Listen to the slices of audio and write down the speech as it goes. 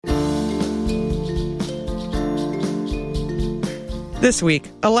This week,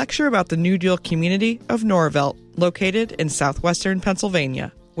 a lecture about the New Deal community of Norvelt, located in southwestern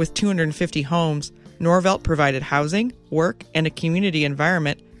Pennsylvania. With 250 homes, Norvelt provided housing, work, and a community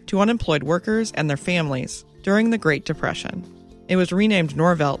environment to unemployed workers and their families during the Great Depression. It was renamed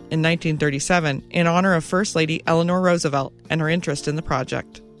Norvelt in 1937 in honor of First Lady Eleanor Roosevelt and her interest in the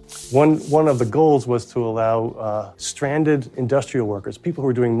project. One of the goals was to allow stranded industrial workers, people who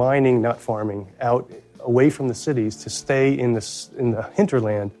were doing mining, not farming, out away from the cities to stay in the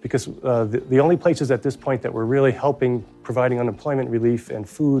hinterland, because the only places at this point that were really providing unemployment relief and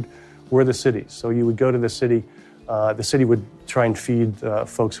food were the cities. So you would go to the city would try and feed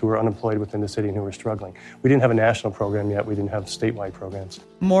folks who were unemployed within the city and who were struggling. We didn't have a national program yet. We didn't have statewide programs.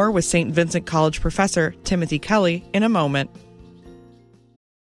 More with St. Vincent College professor Timothy Kelly in a moment.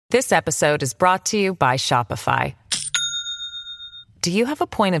 This episode is brought to you by Shopify. Do you have a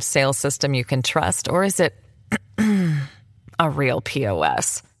point of sale system you can trust, or is it a real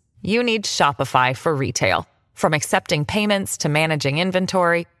POS? You need Shopify for retail. From accepting payments to managing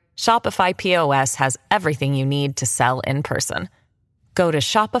inventory, Shopify POS has everything you need to sell in person. Go to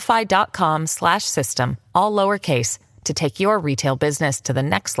shopify.com/system, all lowercase, to take your retail business to the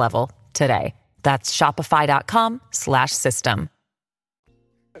next level today. That's shopify.com/system.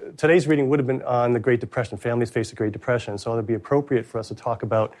 Today's reading would have been on the Great Depression. Families face the Great Depression, so it would be appropriate for us to talk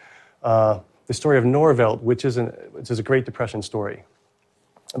about the story of Norvelt, which is a Great Depression story,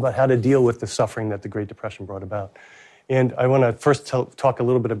 about how to deal with the suffering that the Great Depression brought about. And I want to first talk a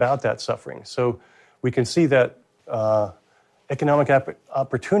little bit about that suffering. So we can see that economic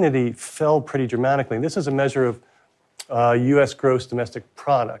opportunity fell pretty dramatically. This is a measure of U.S. gross domestic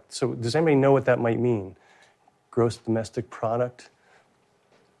product. So does anybody know what that might mean? Gross domestic product?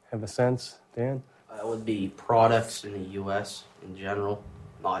 Have a sense, Dan? That would be products in the U.S. in general,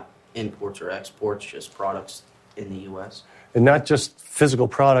 not imports or exports, just products in the U.S. And not just physical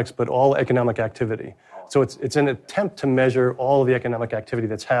products, but all economic activity. So it's an attempt to measure all of the economic activity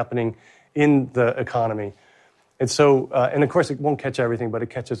that's happening in the economy. And so, and of course, it won't catch everything, but it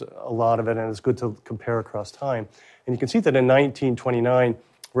catches a lot of it, and it's good to compare across time. And you can see that in 1929,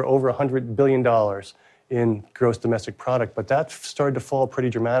 we're over $100 billion in gross domestic product, but that started to fall pretty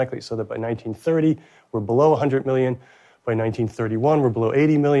dramatically, so that by 1930, we're below 100 million. By 1931, we're below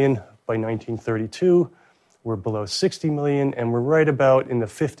 80 million. By 1932, we're below 60 million, and we're right about in the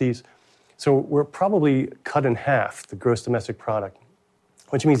 50s. So we're probably cut in half, the gross domestic product,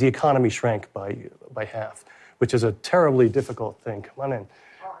 which means the economy shrank by half, which is a terribly difficult thing. Come on in.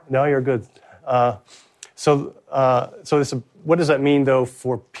 No, you're good. So what does that mean, though,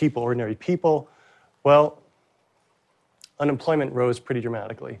 for people, ordinary people? Well, unemployment rose pretty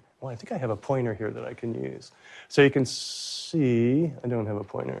dramatically. Well, I think I have a pointer here that I can use. So you can see, I don't have a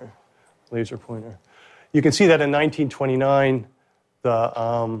pointer, laser pointer. You can see that in 1929,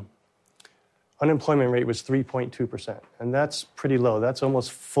 the unemployment rate was 3.2%, and that's pretty low. That's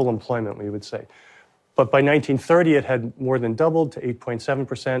almost full employment, we would say. But by 1930, it had more than doubled to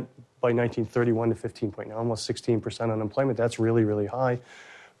 8.7%. By 1931 to 15.9, almost 16% unemployment. That's really, really high.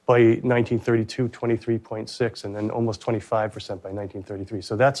 By 1932, 23.6, and then almost 25% by 1933.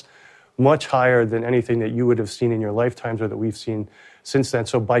 So that's much higher than anything that you would have seen in your lifetimes or that we've seen since then.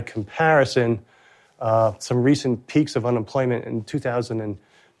 So by comparison, some recent peaks of unemployment in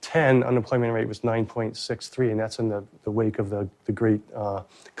 2010, unemployment rate was 9.63, and that's in the wake of the great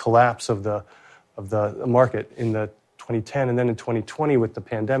collapse of the market in the 2010. And then in 2020, with the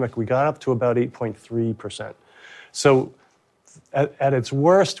pandemic, we got up to about 8.3%. So at its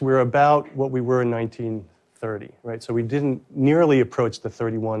worst, we're about what we were in 1930, right? So we didn't nearly approach the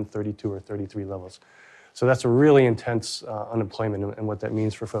 31, 32, or 33 levels. So that's a really intense unemployment, and what that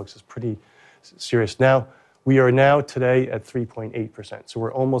means for folks is pretty serious. Now, we are now today at 3.8%. So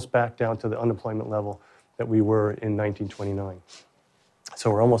we're almost back down to the unemployment level that we were in 1929. So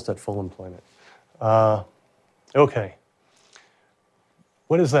we're almost at full employment. Okay.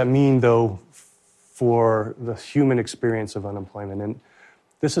 What does that mean, though, for the human experience of unemployment? And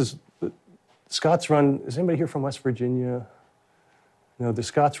this is Scotts Run. Is anybody here from West Virginia? No, the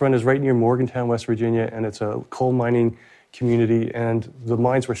Scotts Run is right near Morgantown, West Virginia, and it's a coal mining community, and the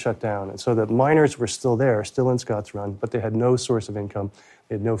mines were shut down. And so the miners were still there, still in Scotts Run, but they had no source of income.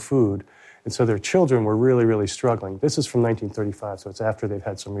 They had no food. And so their children were really, really struggling. This is from 1935, so it's after they've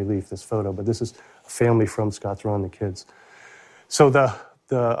had some relief, this photo, but this is a family from Scotts Run, the kids. So the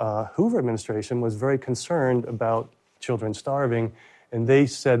Hoover administration was very concerned about children starving, and they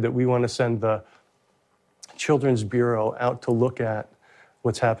said that we want to send the Children's Bureau out to look at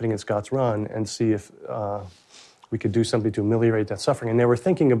what's happening in Scotts Run and see if we could do something to ameliorate that suffering. And they were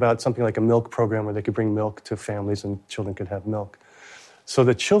thinking about something like a milk program where they could bring milk to families and children could have milk. So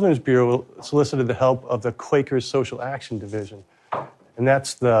the Children's Bureau solicited the help of the Quakers Social Action Division. And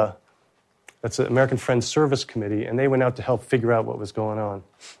that's the American Friends Service Committee, and they went out to help figure out what was going on.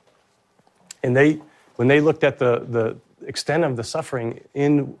 And when they looked at the extent of the suffering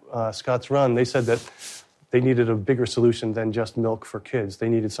in Scott's Run, they said that they needed a bigger solution than just milk for kids. They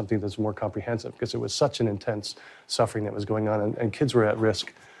needed something that's more comprehensive because it was such an intense suffering that was going on, and kids were at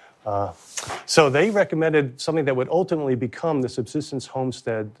risk. So they recommended something that would ultimately become the Subsistence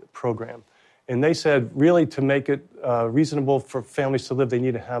Homestead Program. And they said, really, to make it reasonable for families to live, they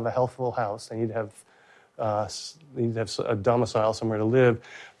need to have a healthful house. They need to have a domicile, somewhere to live.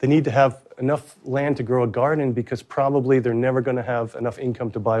 They need to have enough land to grow a garden because probably they're never going to have enough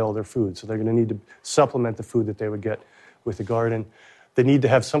income to buy all their food. So they're going to need to supplement the food that they would get with the garden. They need to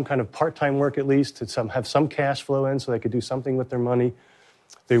have some kind of part-time work at least to have some cash flow in so they could do something with their money.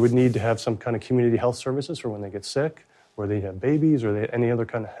 They would need to have some kind of community health services for when they get sick, or they have babies, or any other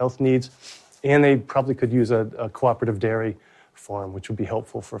kind of health needs. And they probably could use a cooperative dairy farm, which would be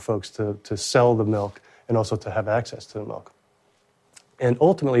helpful for folks to sell the milk and also to have access to the milk. And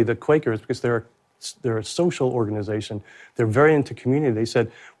ultimately, the Quakers, because they're a social organization, they're very into community. They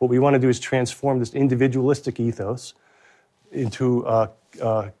said, what we want to do is transform this individualistic ethos into a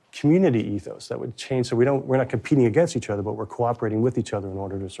community ethos that would change. So we're not competing against each other, but we're cooperating with each other in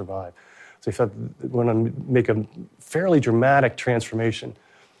order to survive. So they thought they want to make a fairly dramatic transformation.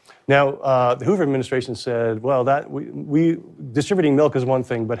 Now, the Hoover administration said, well, that we distributing milk is one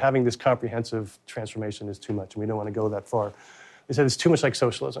thing, but having this comprehensive transformation is too much, and we don't want to go that far. They said it's too much like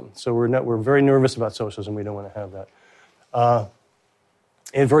socialism, so we're very nervous about socialism. We don't want to have that.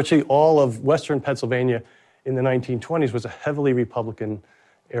 And virtually all of Western Pennsylvania in the 1920s was a heavily Republican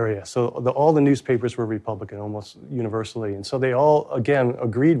area. So all the newspapers were Republican almost universally, and so they all, again,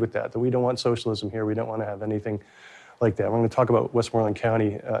 agreed with that we don't want socialism here. We don't want to have anything like that. We're going to talk about Westmoreland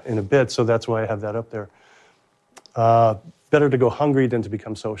County in a bit, so that's why I have that up there. Better to go hungry than to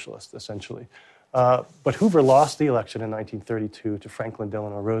become socialist, essentially. But Hoover lost the election in 1932 to Franklin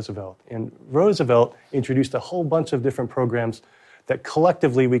Delano Roosevelt. And Roosevelt introduced a whole bunch of different programs that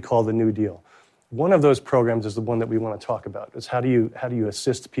collectively we call the New Deal. One of those programs is the one that we want to talk about, is how do you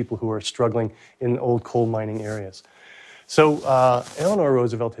assist people who are struggling in old coal mining areas. So Eleanor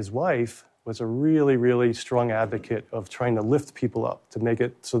Roosevelt, his wife, was a really, really strong advocate of trying to lift people up, to make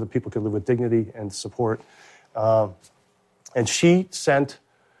it so that people could live with dignity and support. And she sent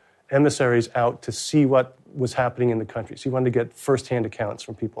emissaries out to see what was happening in the country. She wanted to get firsthand accounts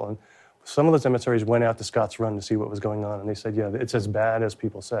from people. And some of those emissaries went out to Scott's Run to see what was going on. And they said, yeah, it's as bad as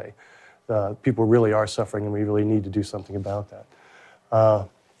people say. People really are suffering, and we really need to do something about that.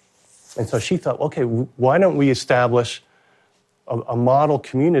 And so she thought, okay, why don't we establish a model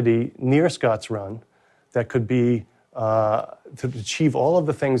community near Scott's Run that could be to achieve all of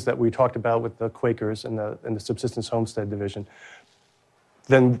the things that we talked about with the Quakers and the Subsistence Homestead Division,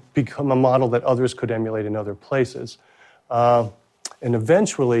 then become a model that others could emulate in other places. And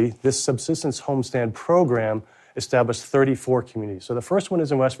eventually, this Subsistence Homestead program established 34 communities. So the first one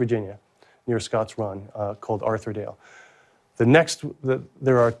is in West Virginia, near Scott's Run, called Arthurdale.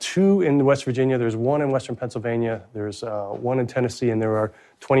 There are 2 in West Virginia, there's 1 in Western Pennsylvania, there's 1 in Tennessee, and there are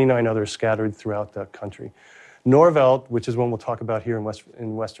 29 others scattered throughout the country. Norvelt, which is one we'll talk about here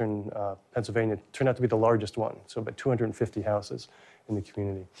in Western Pennsylvania, turned out to be the largest one, so about 250 houses in the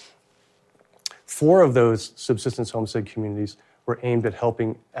community. 4 of those subsistence homestead communities were aimed at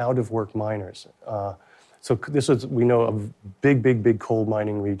helping out-of-work miners. So this was, we know, a big coal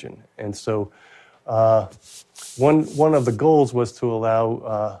mining region. And so one of the goals was to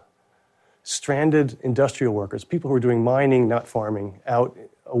allow stranded industrial workers, people who were doing mining, not farming, out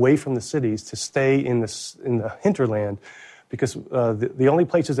away from the cities to stay in the hinterland, because the only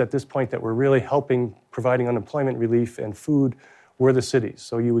places at this point that were really providing unemployment relief and food were the cities.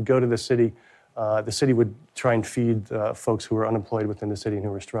 So you would go to the city would try and feed folks who were unemployed within the city and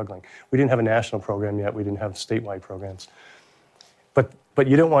who were struggling. We didn't have a national program yet. We didn't have statewide programs. But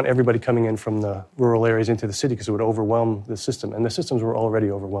you don't want everybody coming in from the rural areas into the city because it would overwhelm the system. And the systems were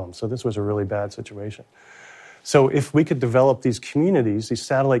already overwhelmed. So this was a really bad situation. So if we could develop these communities, these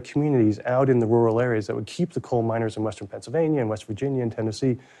satellite communities out in the rural areas that would keep the coal miners in Western Pennsylvania and West Virginia and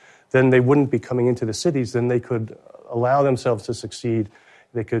Tennessee, then they wouldn't be coming into the cities. Then they could allow themselves to succeed.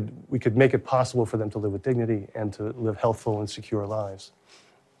 We could make it possible for them to live with dignity and to live healthful and secure lives.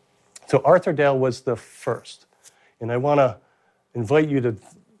 So Arthurdale was the first. And I want to invite you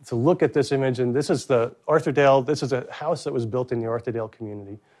to look at this image. And this is the Arthurdale. This is a house that was built in the Arthurdale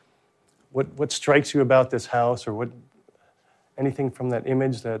community. What strikes you about this house, or anything from that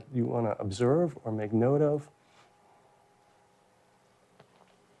image that you want to observe or make note of?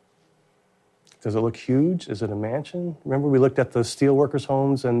 Does it look huge? Is it a mansion? Remember we looked at the steelworkers'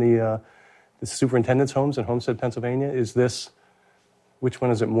 homes and the superintendent's homes in Homestead, Pennsylvania? Which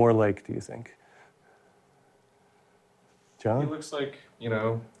one is it more like, do you think? John? It looks like,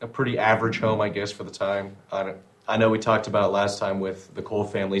 a pretty average home, I guess, for the time. I know we talked about it last time with the Cole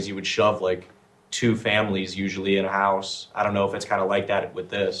families. You would shove like 2 families usually in a house. I don't know if it's kind of like that with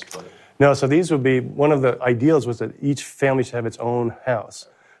this. But. No, so these would be, one of the ideals was that each family should have its own house.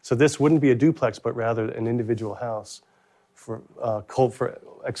 So this wouldn't be a duplex, but rather an individual house for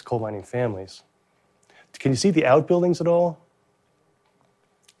ex-coal mining families. Can you see the outbuildings at all?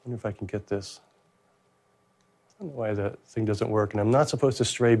 I wonder if I can get this. I don't know why the thing doesn't work, and I'm not supposed to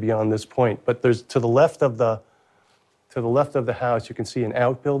stray beyond this point. But there's to the left of the house, you can see an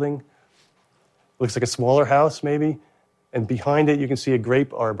outbuilding. Looks like a smaller house, maybe, and behind it you can see a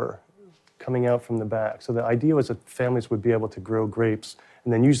grape arbor coming out from the back. So the idea was that families would be able to grow grapes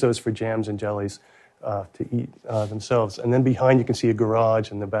and then use those for jams and jellies to eat themselves. And then behind you can see a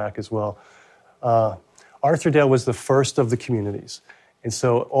garage in the back as well. Arthurdale was the first of the communities. And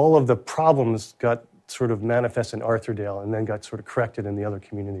so all of the problems got sort of manifest in Arthurdale and then got sort of corrected in the other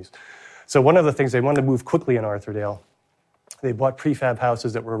communities. So one of the things, they wanted to move quickly in Arthurdale. They bought prefab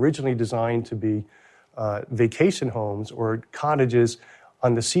houses that were originally designed to be vacation homes or cottages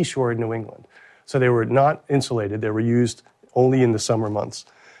on the seashore in New England. So they were not insulated. They were used only in the summer months,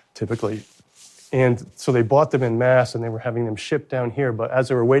 typically. And so they bought them en masse, and they were having them shipped down here. But as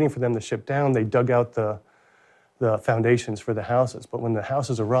they were waiting for them to ship down, they dug out the foundations for the houses. But when the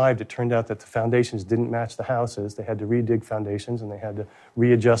houses arrived, it turned out that the foundations didn't match the houses. They had to redig foundations, and they had to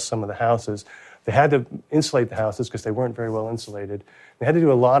readjust some of the houses. They had to insulate the houses because they weren't very well insulated. They had to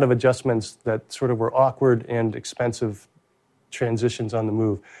do a lot of adjustments that sort of were awkward and expensive transitions on the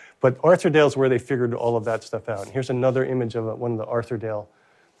move. But Arthurdale's where they figured all of that stuff out. And here's another image of one of the Arthurdale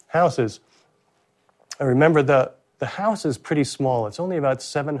houses. I remember the house is pretty small. It's only about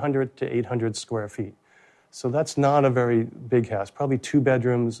 700 to 800 square feet. So that's not a very big house. Probably 2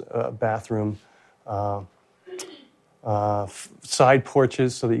 bedrooms, a bathroom, side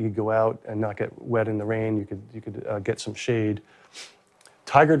porches so that you could go out and not get wet in the rain. You could get some shade.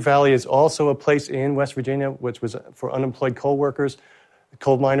 Tigard Valley is also a place in West Virginia which was for unemployed coal workers,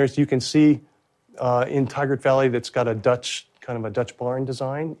 coal miners. You can see in Tigard Valley that's got a Dutch barn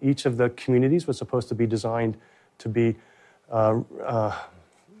design. Each of the communities was supposed to be designed to be, I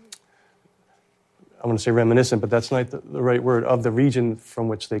want to say reminiscent, but that's not the right word, of the region from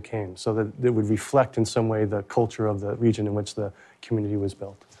which they came, so that it would reflect in some way the culture of the region in which the community was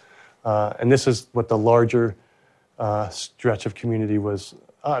built. And this is what the larger stretch of community was.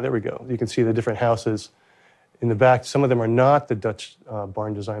 There we go. You can see the different houses in the back. Some of them are not the Dutch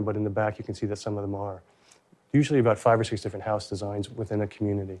barn design, but in the back you can see that some of them are. Usually about 5 or 6 different house designs within a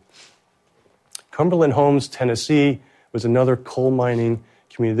community. Cumberland Homes, Tennessee, was another coal mining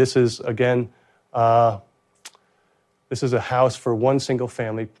community. This is, again, this is a house for one single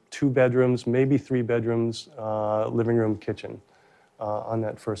family, 2 bedrooms, maybe 3 bedrooms, living room, kitchen on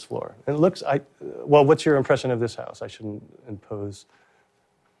that first floor. And it looks, what's your impression of this house? I shouldn't impose.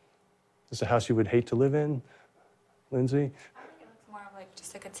 Is this a house you would hate to live in, Lindsay? I think it looks more of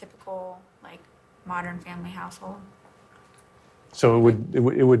just like a typical modern family household. So it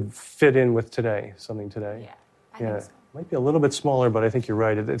would fit in with today, something today? Yeah, I think so. Might be a little bit smaller, but I think you're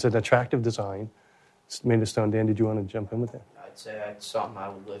right. It's an attractive design. It's made of stone. Dan, did you want to jump in with that? I'd say it's something I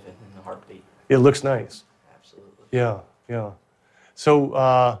would live in a heartbeat. It looks nice. Absolutely. Yeah.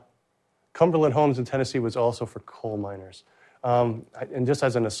 So Cumberland Homes in Tennessee was also for coal miners. And just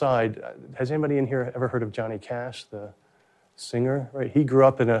as an aside, has anybody in here ever heard of Johnny Cash, the singer? Right, he grew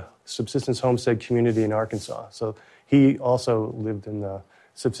up in a subsistence homestead community in Arkansas. So he also lived in the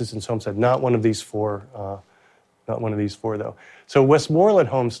subsistence homestead, not one of these four though. So Westmoreland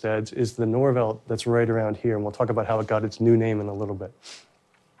Homesteads is the Norvelt that's right around here, and we'll talk about how it got its new name in a little bit.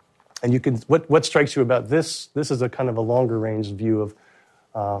 And you can, what strikes you about this? This is a kind of a longer range view of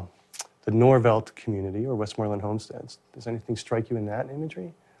the Norvelt community or Westmoreland Homesteads. Does anything strike you in that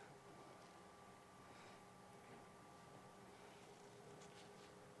imagery?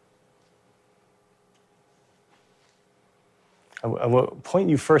 I will point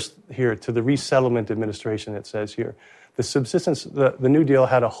you first here to the Resettlement Administration, it says here. The New Deal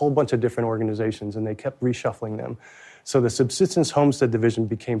had a whole bunch of different organizations, and they kept reshuffling them. So the Subsistence Homestead Division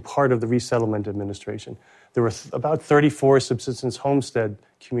became part of the Resettlement Administration. There were about 34 subsistence homestead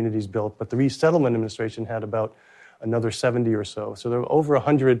communities built, but the Resettlement Administration had about another 70 or so. So there were over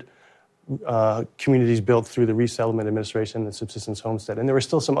 100 communities built through the Resettlement Administration and the Subsistence Homestead. And there were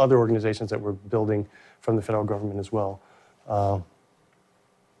still some other organizations that were building from the federal government as well.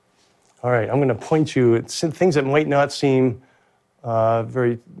 All right, I'm going to point you at things that might not seem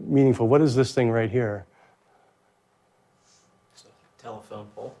very meaningful. What is this thing right here? It's a telephone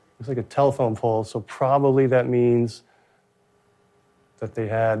pole. Looks like a telephone pole, so probably that means that they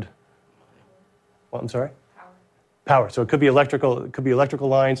had, well, I'm sorry? Power. So it could be electrical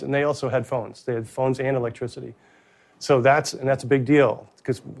lines, and they also had phones. They had phones and electricity. So that's a big deal,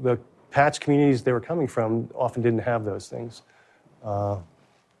 because the patch communities they were coming from often didn't have those things.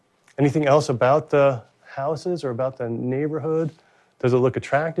 Anything else about the houses or about the neighborhood? Does it look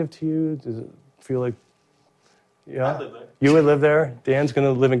attractive to you? Does it feel like, yeah? I live there. You would live there? Dan's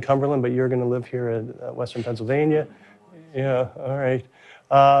going to live in Cumberland, but you're going to live here in Western Pennsylvania? Yeah, all right.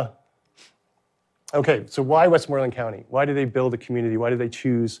 Okay, so why Westmoreland County? Why did they build a community? Why did they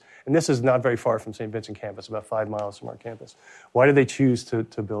choose, and this is not very far from St. Vincent campus, about 5 miles from our campus. Why did they choose to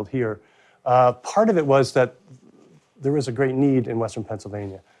build here? Part of it was that there was a great need in Western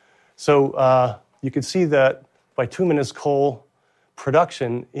Pennsylvania. So you could see that bituminous coal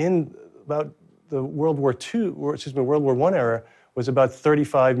production in about the World War I era was about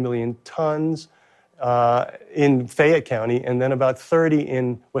 35 million tons in Fayette County, and then about 30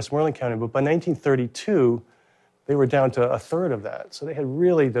 in Westmoreland County. But by 1932, they were down to a third of that. So they had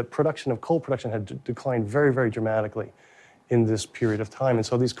really, the production of coal production had declined very, very dramatically in this period of time. And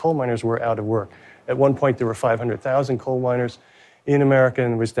so these coal miners were out of work. At one point, there were 500,000 coal miners in America,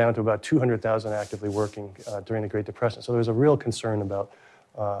 and it was down to about 200,000 actively working during the Great Depression. So there was a real concern about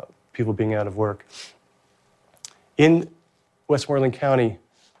people being out of work. In Westmoreland County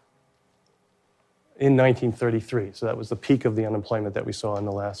in 1933, so that was the peak of the unemployment that we saw in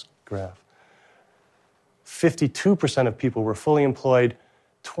the last graph, 52% of people were fully employed,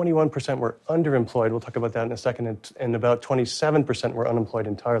 21% were underemployed, we'll talk about that in a second, and about 27% were unemployed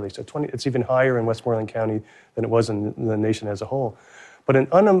entirely. So it's even higher in Westmoreland County than it was in the nation as a whole. But an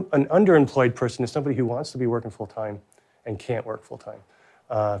underemployed person is somebody who wants to be working full-time and can't work full-time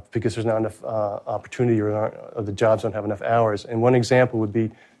because there's not enough opportunity or the jobs don't have enough hours. And one example would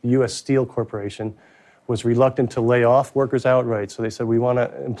be the U.S. Steel Corporation was reluctant to lay off workers outright. So they said, we want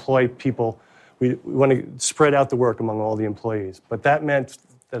to employ people, we want to spread out the work among all the employees. But that meant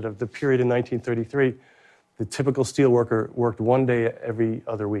that of the period in 1933, the typical steel worker worked 1 day every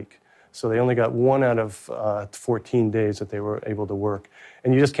other week. So they only got 1 out of 14 days that they were able to work.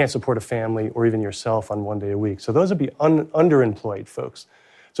 And you just can't support a family or even yourself on 1 day a week. So those would be underemployed folks.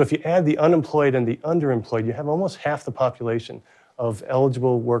 So if you add the unemployed and the underemployed, you have almost half the population of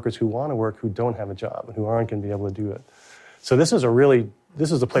eligible workers who want to work who don't have a job and who aren't going to be able to do it. So this is a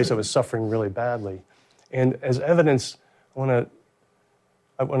place that was suffering really badly. And as evidence, I want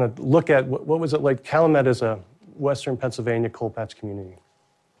to look at what was it like. Calumet is a Western Pennsylvania coal patch community.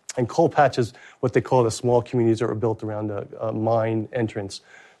 And coal patch is what they call the small communities that were built around a mine entrance,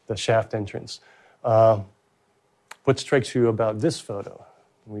 the shaft entrance. What strikes you about this photo?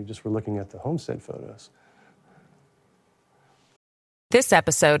 We just were looking at the homestead photos. This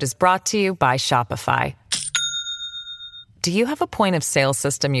episode is brought to you by Shopify. Do you have a point of sale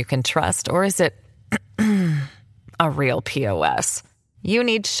system you can trust, or is it a real POS? You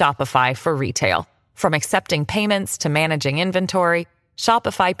need Shopify for retail. From accepting payments to managing inventory,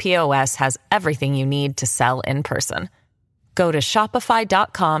 Shopify POS has everything you need to sell in person. Go to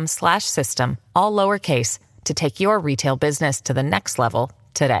shopify.com/system, all lowercase, to take your retail business to the next level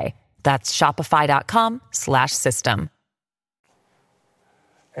today. That's shopify.com/system.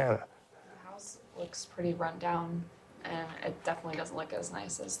 Anna. The house looks pretty run down, and it definitely doesn't look as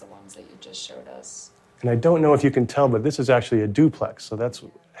nice as the ones that you just showed us. And I don't know if you can tell, but this is actually a duplex. So that's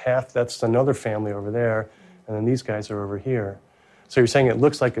another family over there, and then these guys are over here. So you're saying it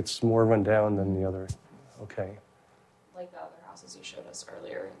looks like it's more run down than the other. Okay. Like the other houses you showed us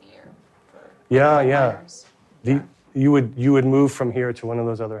earlier in the year. Yeah. You would move from here to one of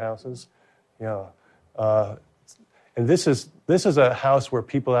those other houses? Yeah. And this is a house where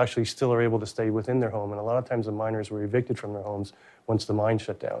people actually still are able to stay within their home, and a lot of times the miners were evicted from their homes once the mine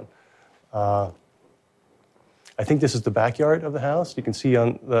shut down. I think this is the backyard of the house. You can see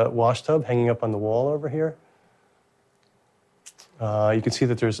on the wash tub hanging up on the wall over here. You can see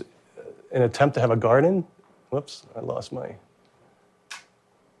that there's an attempt to have a garden. Whoops, I lost my...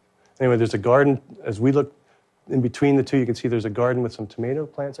 Anyway, there's a garden. As we look in between the two, you can see there's a garden with some tomato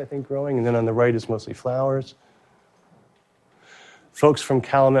plants, I think, growing, and then on the right is mostly flowers. Folks from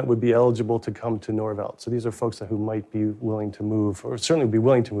Calumet would be eligible to come to Norvelt. So these are folks who might be willing to move, or certainly be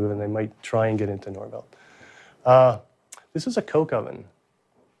willing to move, and they might try and get into Norvelt. This is a coke oven.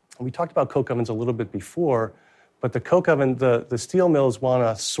 We talked about coke ovens a little bit before, but the coke oven, the steel mills want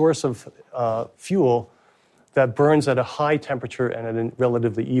a source of fuel that burns at a high temperature and at a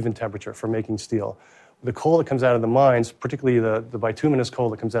relatively even temperature for making steel. The coal that comes out of the mines, particularly the bituminous coal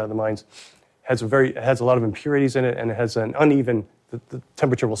that comes out of the mines, has a lot of impurities in it, and it has an uneven, the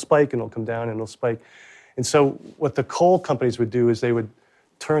temperature will spike and it'll come down and it'll spike. And so what the coal companies would do is they would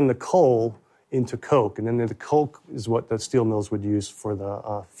turn the coal into coke, and then the coke is what the steel mills would use for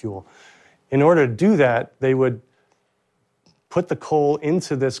the fuel. In order to do that, they would put the coal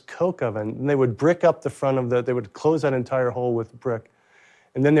into this coke oven, and they would brick up the front of they would close that entire hole with brick,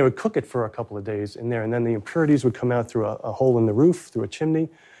 and then they would cook it for a couple of days in there, and then the impurities would come out through a hole in the roof, through a chimney,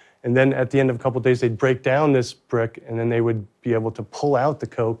 and then at the end of a couple of days, they'd break down this brick, and then they would be able to pull out the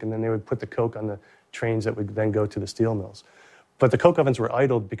coke, and then they would put the coke on the trains that would then go to the steel mills. But the coke ovens were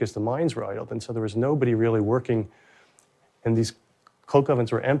idled because the mines were idled, and so there was nobody really working, and these coke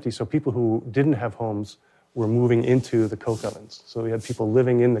ovens were empty, so people who didn't have homes were moving into the coke ovens. So we had people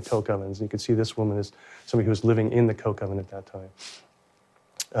living in the coke ovens, and you can see this woman is somebody who was living in the coke oven at that time.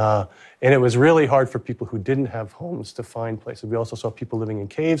 And it was really hard for people who didn't have homes to find places. We also saw people living in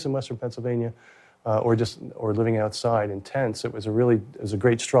caves in western Pennsylvania, or living outside in tents. It was a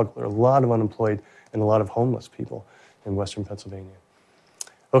great struggle. There were a lot of unemployed and a lot of homeless people in western Pennsylvania.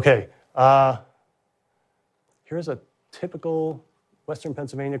 Okay, here's a typical western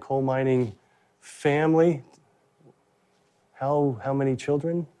Pennsylvania coal mining family. How many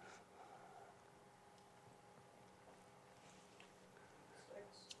children?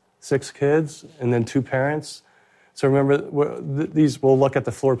 6 kids, and then 2 parents. So remember, these, we'll look at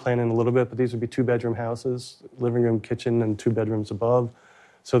the floor plan in a little bit, but these would be 2-bedroom houses, living room, kitchen, and 2 bedrooms above.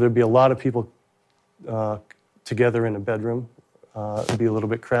 So there'd be a lot of people together in a bedroom. It'd be a little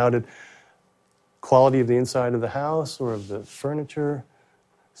bit crowded. Quality of the inside of the house or of the furniture?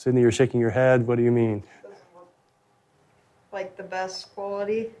 Sydney, you're shaking your head. What do you mean? Like the best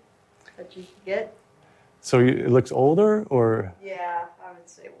quality that you could get. So it looks older, or? Yeah, I would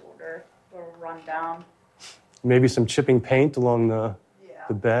say older or run down. Maybe some chipping paint along the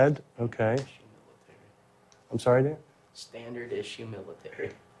bed. Okay. I'm sorry, Dan? Standard issue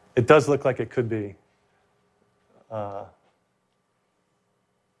military. It does look like it could be. All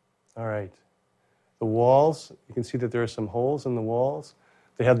right. The walls, you can see that there are some holes in the walls.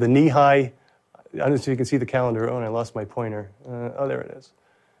 They have the knee-high, I don't know if you can see the calendar. Oh, and I lost my pointer. Oh, there it is.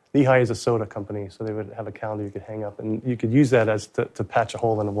 Knee-high is a soda company, so they would have a calendar you could hang up, and you could use that as to patch a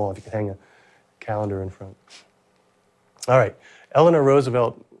hole in the wall if you could hang a calendar in front. All right. Eleanor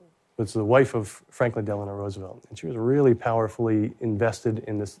Roosevelt was the wife of Franklin Delano Roosevelt, and she was really powerfully invested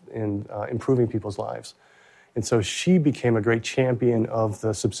in improving people's lives. And so she became a great champion of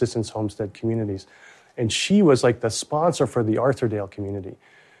the subsistence homestead communities. And she was like the sponsor for the Arthurdale community.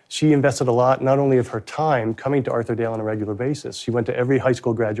 She invested a lot, not only of her time coming to Arthurdale on a regular basis. She went to every high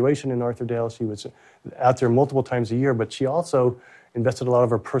school graduation in Arthurdale. She was out there multiple times a year, but she also invested a lot of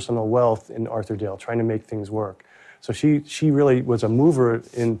her personal wealth in Arthurdale, trying to make things work. So she really was a mover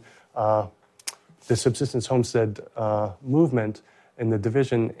in the subsistence homestead movement in the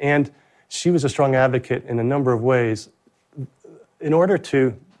division. And she was a strong advocate in a number of ways. In order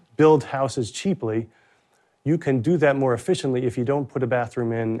to build houses cheaply, you can do that more efficiently if you don't put a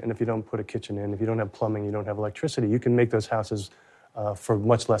bathroom in and if you don't put a kitchen in. If you don't have plumbing, you don't have electricity, you can make those houses for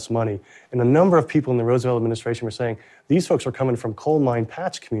much less money. And a number of people in the Roosevelt administration were saying, these folks are coming from coal mine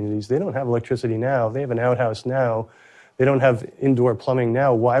patch communities. They don't have electricity now. They have an outhouse now. They don't have indoor plumbing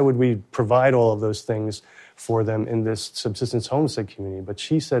now. Why would we provide all of those things for them in this subsistence homestead community? But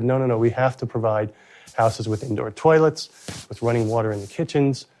she said, no, we have to provide houses with indoor toilets, with running water in the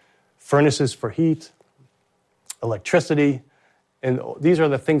kitchens, furnaces for heat, electricity, and these are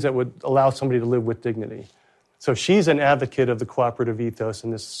the things that would allow somebody to live with dignity. So she's an advocate of the cooperative ethos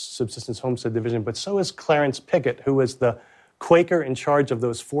in this subsistence homestead division, but so is Clarence Pickett, who was the Quaker in charge of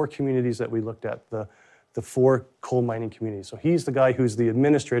those 4 communities that we looked at, the 4 coal mining communities. So he's the guy who's the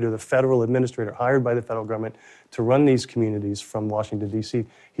administrator, the federal administrator, hired by the federal government to run these communities from Washington, D.C.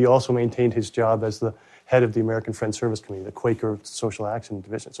 He also maintained his job as the head of the American Friends Service Committee, the Quaker Social Action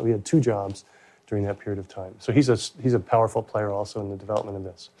Division. So he had 2 jobs during that period of time. So he's a powerful player also in the development of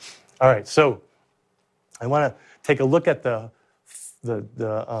this. All right, so I want to take a look at the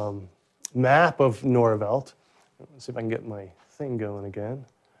map of Norvelt. Let's see if I can get my thing going again.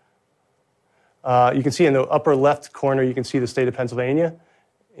 You can see in the upper left corner, you can see the state of Pennsylvania.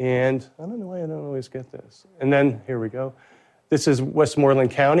 And I don't know why I don't always get this. And then, here we go. This is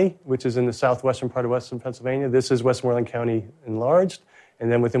Westmoreland County, which is in the southwestern part of western Pennsylvania. This is Westmoreland County enlarged.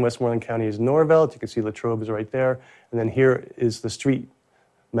 And then within Westmoreland County is Norvelt. You can see Latrobe is right there. And then here is the street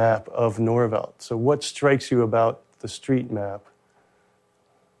map of Norvelt. So what strikes you about the street map?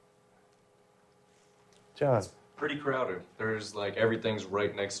 John. Pretty crowded. There's like everything's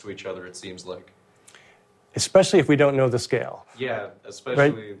right next to each other, it seems like. Especially if we don't know the scale. Yeah,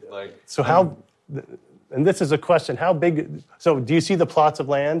 especially like. So how, and this is a question, how big, so do you see the plots of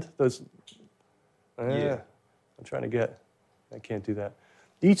land? Those. Yeah. I'm trying to get, I can't do that.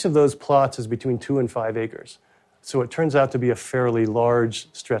 Each of those plots is between 2 and 5 acres. So it turns out to be a fairly large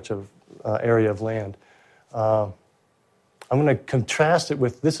stretch of area of land. I'm going to contrast it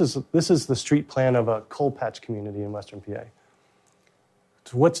with, this is the street plan of a coal patch community in Western PA.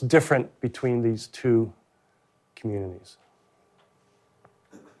 So what's different between these two communities?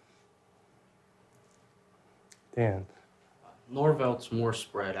 Dan. Norvelt's more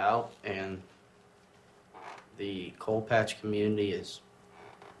spread out, and the coal patch community is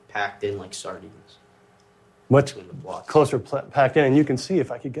packed in like sardines. Much between the plots. closer packed in, and you can see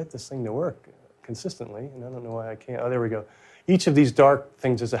if I could get this thing to work consistently, and I don't know why I can't. Oh, there we go. Each of these dark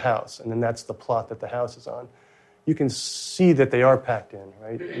things is a house, and then that's the plot that the house is on. You can see that they are packed in,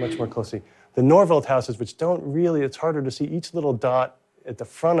 right, much more closely. The Norvelt houses, which don't really, it's harder to see. Each little dot at the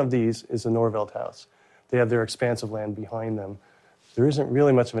front of these is a Norvelt house. They have their expansive land behind them. There isn't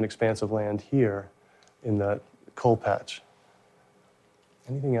really much of an expansive land here in the coal patch.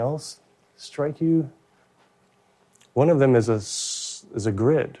 Anything else strike you? One of them is a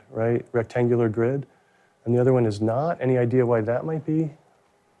grid, right? Rectangular grid. And the other one is not. Any idea why that might be?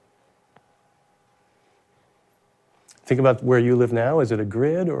 Think about where you live now. Is it a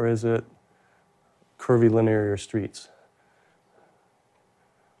grid or is it curvy linear streets?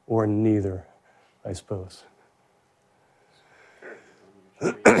 Or neither, I suppose.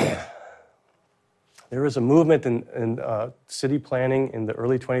 There was a movement in city planning in the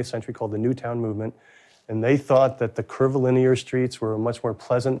early 20th century called the Newtown Movement, and they thought that the curvilinear streets were a much more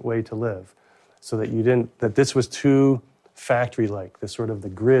pleasant way to live, so that this was too factory-like. This sort of the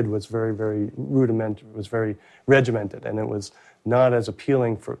grid was very, very was very regimented, and it was not as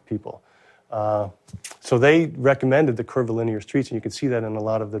appealing for people. So they recommended the curvilinear streets, and you can see that in a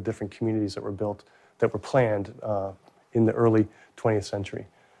lot of the different communities that were built, that were planned in the early 20th century.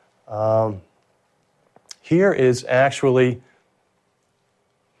 Here is actually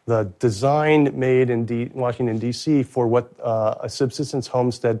the design made in Washington, D.C. for what a subsistence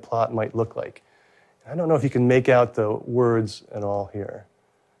homestead plot might look like. I don't know if you can make out the words at all here.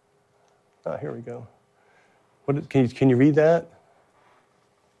 Here we go. Can you read that?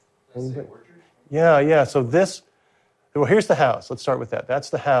 Yeah. So here's the house. Let's start with that.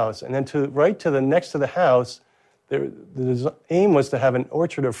 That's the house. And then next to the house, the aim was to have an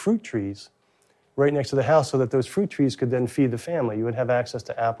orchard of fruit trees right next to the house so that those fruit trees could then feed the family. You would have access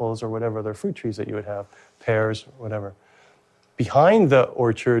to apples or whatever other fruit trees that you would have, pears, whatever. Behind the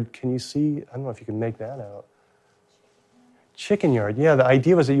orchard, can you see, I don't know if you can make that out. Chicken yard. Yeah, the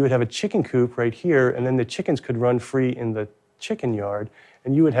idea was that you would have a chicken coop right here, and then the chickens could run free in the chicken yard,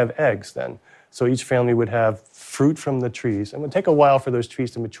 and you would have eggs then. So each family would have fruit from the trees. And it would take a while for those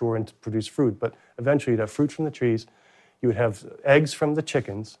trees to mature and to produce fruit, but eventually you'd have fruit from the trees. You would have eggs from the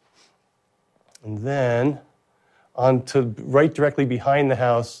chickens. And then right directly behind the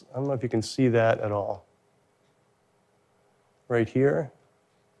house, I don't know if you can see that at all. Right here.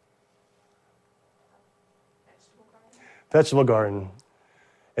 Vegetable garden.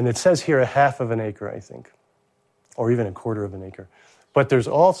 And it says here 1/2 of an acre, I think, or even 1/4 of an acre. But there's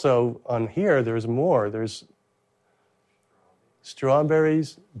also, on here, there's more. There's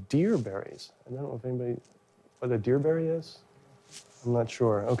strawberries, deerberries. I don't know if anybody, what a deerberry is? I'm not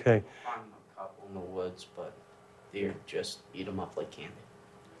sure. Okay. In the woods, but deer just eat them up like candy.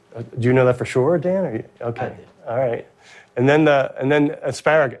 Do you know that for sure, Dan? Okay. I did. All right. And then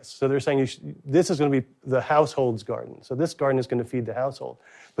asparagus. So they're saying this is going to be the household's garden. So this garden is going to feed the household.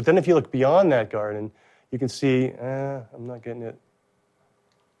 But then if you look beyond that garden, you can see, I'm not getting it.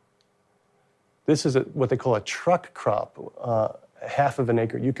 This is what they call a truck crop, 1/2 of an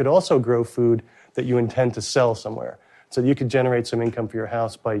acre. You could also grow food that you intend to sell somewhere. So you could generate some income for your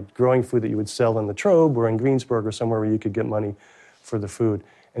house by growing food that you would sell in Latrobe or in Greensburg or somewhere where you could get money for the food.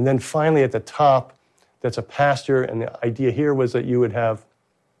 And then finally at the top, that's a pasture, and the idea here was that you would have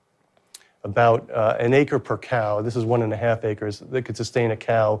about an acre per cow. This is 1.5 acres that could sustain a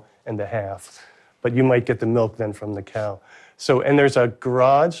cow and a half. But you might get the milk then from the cow. So, and there's a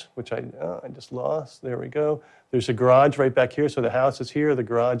garage, which I just lost. There we go. There's a garage right back here. So the house is here, the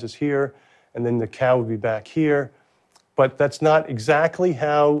garage is here, and then the cow would be back here. But that's not exactly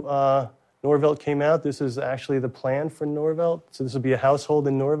how Norvelt came out. This is actually the plan for Norvelt. So this would be a household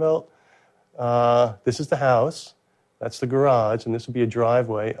in Norvelt. This is the house. That's the garage, and this would be a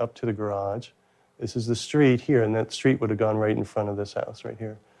driveway up to the garage. This is the street here, and that street would have gone right in front of this house right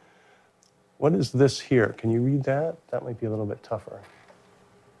here. What is this here? Can you read that? That might be a little bit tougher.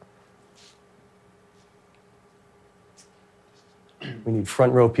 We need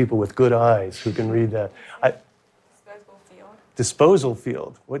front row people with good eyes who can read that. Disposable field. Disposal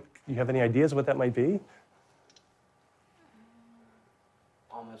field. What? You have any ideas what that might be?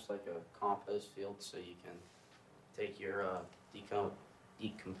 Almost like a compost field, so you can take your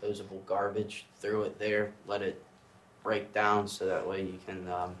decomposable garbage, throw it there, let it break down, so that way you can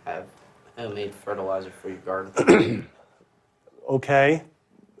have homemade fertilizer for your garden. Okay,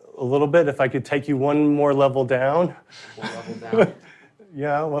 a little bit. If I could take you one more level down. One level down,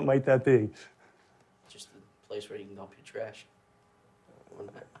 Yeah, what might that be? just a place where you can dump your trash.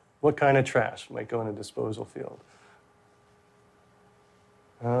 What kind of trash might go in a disposal field?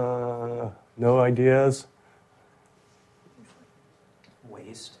 No ideas?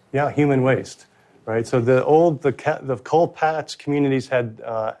 Waste. Yeah, human waste, right? So the coal patch communities had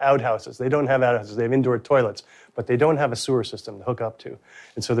outhouses. They don't have outhouses. They have indoor toilets, but they don't have a sewer system to hook up to.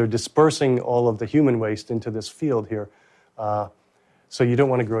 And so they're dispersing all of the human waste into this field here. So you don't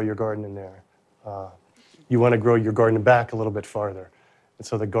want to grow your garden in there. You want to grow your garden back a little bit farther. And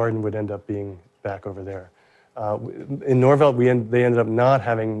so the garden would end up being back over there. In Norvelt, they ended up not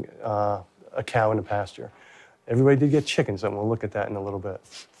having a cow in a pasture. Everybody did get chickens, and we'll look at that in a little bit.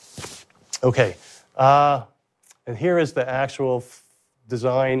 Okay, and here is the actual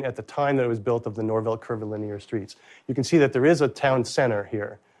design at the time that it was built of the Norvelt curvilinear streets. You can see that there is a town center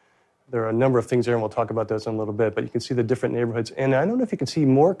here. There are a number of things there, and we'll talk about those in a little bit, but you can see the different neighborhoods. And I don't know if you can see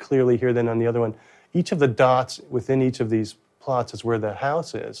more clearly here than on the other one. Each of the dots within each of these plots is where the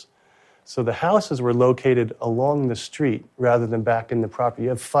house is. So the houses were located along the street rather than back in the property. You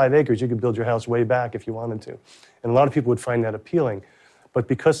have 5 acres, you could build your house way back if you wanted to. And a lot of people would find that appealing. But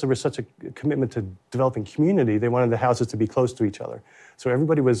because there was such a commitment to developing community, they wanted the houses to be close to each other. So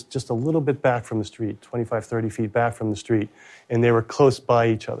everybody was just a little bit back from the street, 25, 30 feet back from the street, and they were close by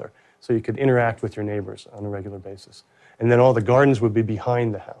each other. So you could interact with your neighbors on a regular basis. And then all the gardens would be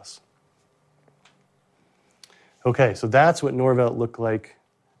behind the house. Okay, so that's what Norvelt looked like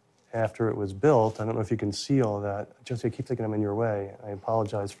after it was built. I don't know if you can see all that. Josie, I keep thinking I'm in your way. I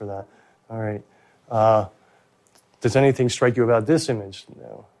apologize for that. All right. Does anything strike you about this image?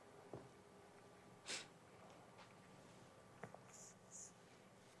 No.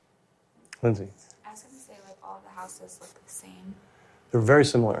 Lindsay? I was going to say, like, all the houses look the same. They're very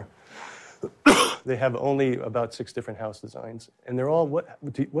similar. They have only about 6 different house designs. And they're all,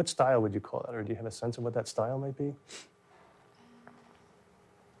 what style would you call that? Or do you have a sense of what that style might be?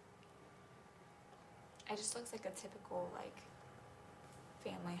 It just looks like a typical, like,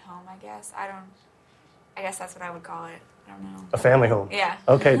 family home, I guess. I guess that's what I would call it. I don't know. A family home? Yeah.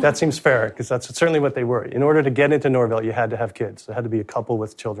 Okay, that seems fair, because that's certainly what they were. In order to get into Norvelt, you had to have kids. There had to be a couple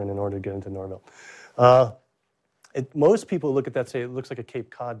with children in order to get into Norvelt. Most people look at that and say it looks like a Cape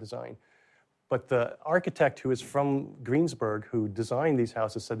Cod design. But the architect who is from Greensburg, who designed these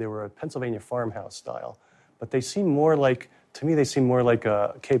houses, said they were a Pennsylvania farmhouse style. But they seem more like, to me, they seem more like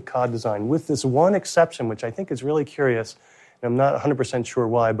a Cape Cod design, with this one exception, which I think is really curious, and I'm not 100% sure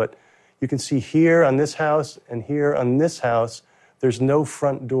why, but you can see here on this house and here on this house, there's no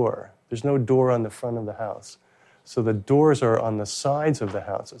front door. There's no door on the front of the house. So the doors are on the sides of the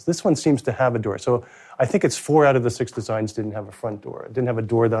houses. This one seems to have a door. So I think it's 4 out of the 6 designs didn't have a front door. It didn't have a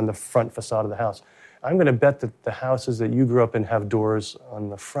door on the front facade of the house. I'm going to bet that the houses that you grew up in have doors on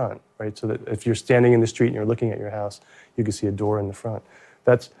the front, right? So that if you're standing in the street and you're looking at your house, you can see a door in the front.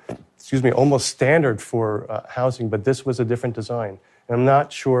 That's, almost standard for housing, but this was a different design. And I'm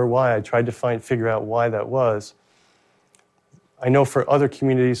not sure why. I tried to figure out why that was. I know for other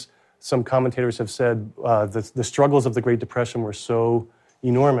communities, some commentators have said the struggles of the Great Depression were so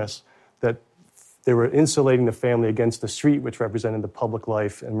enormous that they were insulating the family against the street, which represented the public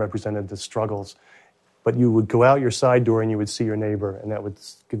life and represented the struggles. But you would go out your side door and you would see your neighbor, and that would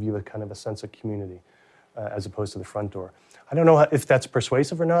give you a kind of a sense of community as opposed to the front door. I don't know if that's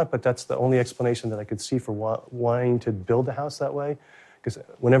persuasive or not, but that's the only explanation that I could see for wanting to build a house that way. Because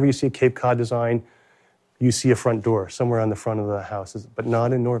whenever you see a Cape Cod design, you see a front door somewhere on the front of the house, but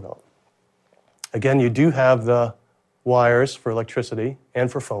not in Norvelt. Again, you do have the wires for electricity and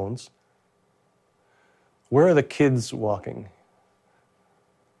for phones. Where are the kids walking?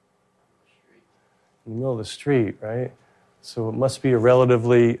 In the middle of the street, right? So it must be a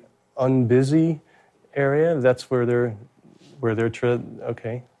relatively unbusy area. That's where they're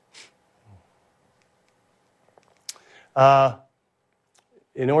okay.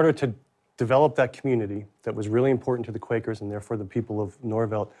 In order to develop that community that was really important to the Quakers and therefore the people of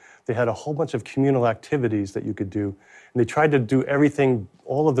Norvelt, they had a whole bunch of communal activities that you could do. And they tried to do everything,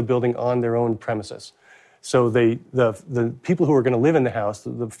 all of the building on their own premises. So the people who were going to live in the house,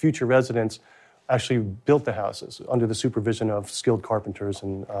 the future residents, actually built the houses under the supervision of skilled carpenters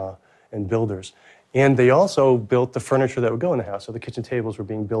and builders. And they also built the furniture that would go in the house. So the kitchen tables were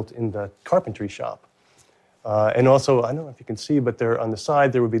being built in the carpentry shop. And also, I don't know if you can see, but there on the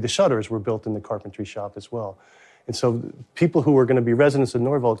side, there would be the shutters were built in the carpentry shop as well. And so people who were going to be residents of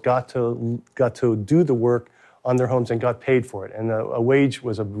Norvelt got to do the work on their homes and got paid for it. And a wage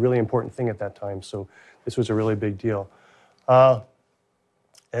was a really important thing at that time. So this was a really big deal.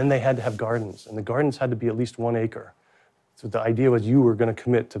 And they had to have gardens. And the gardens had to be at least 1 acre. So the idea was you were going to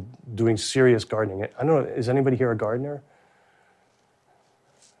commit to doing serious gardening. I don't know, is anybody here a gardener?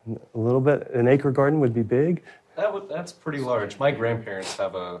 A little bit? An acre garden would be big? That's pretty large. My grandparents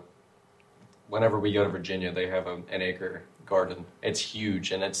have whenever we go to Virginia, they have an acre garden. It's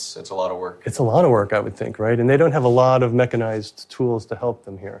huge, and it's a lot of work. It's a lot of work, I would think, right? And they don't have a lot of mechanized tools to help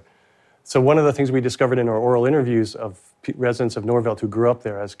them here. So one of the things we discovered in our oral interviews of residents of Norvelt who grew up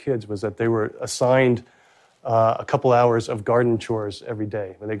there as kids was that they were assigned a couple hours of garden chores every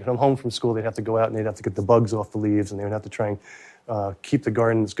day. When they come home from school, they'd have to go out and they'd have to get the bugs off the leaves, and they would have to try and keep the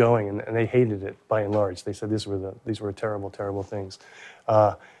gardens going, and they hated it by and large. They said these were terrible, terrible things.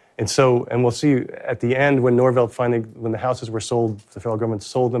 And we'll see at the end when Norvelt when the houses were sold, the federal government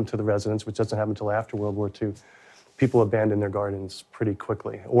sold them to the residents, which doesn't happen until after World War II. People abandoned their gardens pretty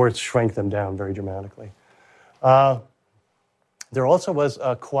quickly, or it shrank them down very dramatically. There also was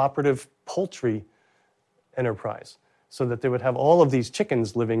a cooperative poultry enterprise, so that they would have all of these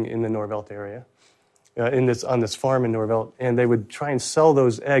chickens living in the Norvelt area, on this farm in Norvelt, and they would try and sell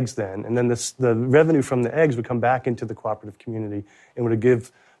those eggs then, and then the revenue from the eggs would come back into the cooperative community and would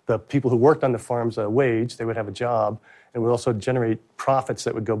give the people who worked on the farms a wage. They would have a job, and would also generate profits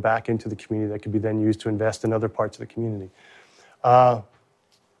that would go back into the community that could be then used to invest in other parts of the community. But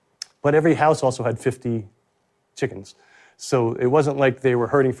every house also had 50 chickens. So it wasn't like they were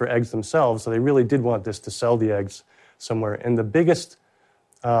hurting for eggs themselves, so they really did want this to sell the eggs somewhere. And the biggest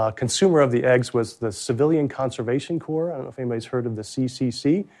consumer of the eggs was the Civilian Conservation Corps. I don't know if anybody's heard of the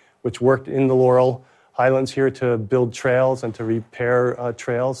CCC, which worked in the Laurel Highlands here to build trails and to repair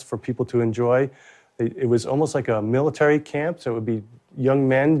trails for people to enjoy. It was almost like a military camp, so it would be young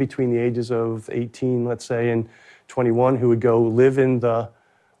men between the ages of 18, let's say, and 21 who would go live in the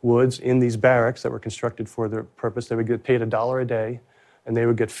woods in these barracks that were constructed for their purpose. They would get paid $1 a day, and they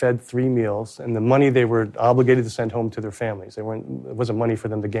would get fed 3 meals, and the money they were obligated to send home to their families. It wasn't money for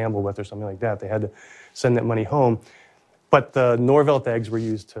them to gamble with or something like that. They had to send that money home. But the Norvelt eggs were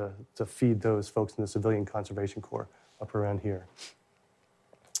used to feed those folks in the Civilian Conservation Corps up around here.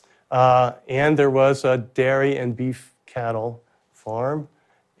 And there was a dairy and beef cattle farm,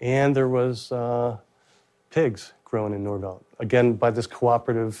 and there was pigs grown in Norvelt, again, by this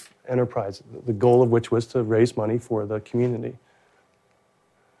cooperative enterprise, the goal of which was to raise money for the community.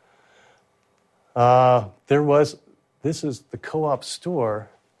 This is the co-op store,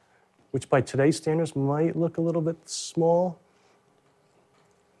 which by today's standards might look a little bit small.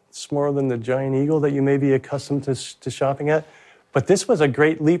 Smaller than the Giant Eagle that you may be accustomed to shopping at. But this was a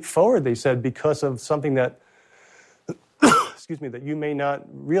great leap forward, they said, because of something that, that you may not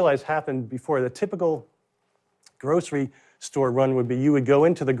realize happened before. The typical grocery store run would be you would go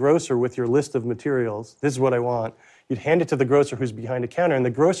into the grocer with your list of materials. This is what I want. You'd hand it to the grocer who's behind a counter, and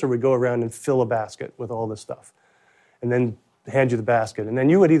the grocer would go around and fill a basket with all this stuff, and then hand you the basket. And then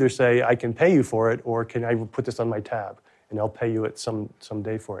you would either say, I can pay you for it, or can I put this on my tab, and I'll pay you at some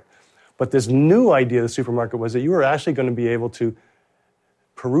day for it. But this new idea of the supermarket was that you were actually going to be able to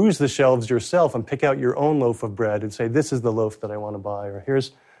peruse the shelves yourself and pick out your own loaf of bread and say, this is the loaf that I want to buy, or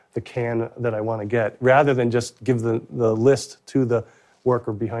here's the can that I want to get, rather than just give the list to the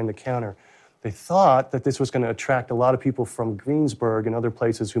worker behind the counter. They thought that this was going to attract a lot of people from Greensburg and other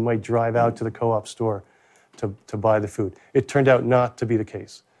places who might drive out to the co-op store to buy the food. It turned out not to be the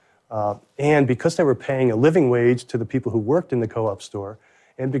case. And because they were paying a living wage to the people who worked in the co-op store,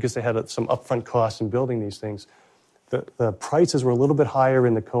 and because they had some upfront costs in building these things, the prices were a little bit higher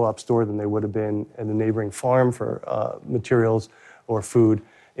in the co-op store than they would have been at a neighboring farm for materials or food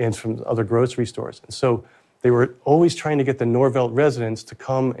and from other grocery stores. And so they were always trying to get the Norvelt residents to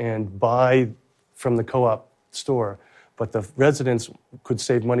come and buy from the co-op store, but the residents could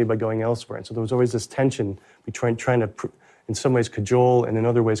save money by going elsewhere. And so there was always this tension between trying to, in some ways, cajole and in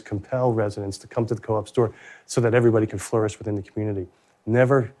other ways compel residents to come to the co-op store so that everybody could flourish within the community.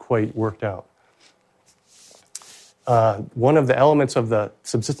 Never quite worked out. one of the elements of the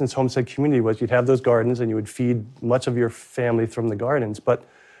subsistence homestead community was you'd have those gardens and you would feed much of your family from the gardens, but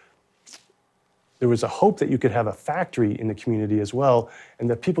there was a hope that you could have a factory in the community as well, and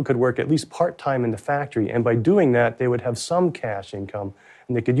that people could work at least part-time in the factory, and by doing that, they would have some cash income,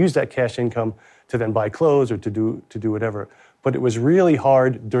 and they could use that cash income to then buy clothes or to do whatever. But it was really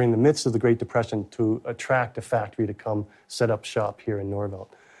hard during the midst of the Great Depression to attract a factory to come set up shop here in Norvelt.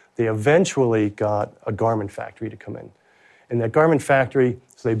 They eventually got a garment factory to come in. And that garment factory,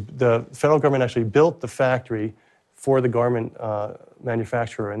 the federal government actually built the factory for the garment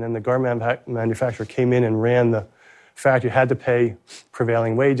manufacturer, and then the garment manufacturer came in and ran the factory, had to pay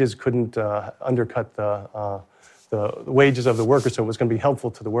prevailing wages, couldn't undercut the wages of the workers, so it was going to be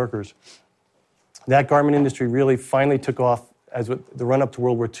helpful to the workers. That garment industry really finally took off as with the run-up to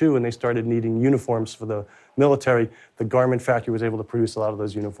World War II, and they started needing uniforms for the military. The garment factory was able to produce a lot of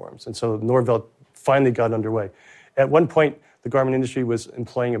those uniforms, and so Norvelt finally got underway. At one point, the garment industry was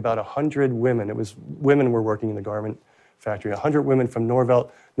employing about 100 women. It was women were working in the garment factory. 100 women from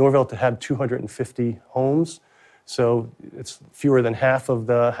Norvelt. Norvelt had 250 homes, so it's fewer than half of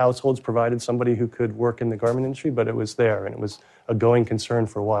the households provided somebody who could work in the garment industry, but it was there, and it was a going concern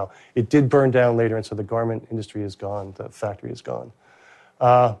for a while. It did burn down later, and so the garment industry is gone. The factory is gone.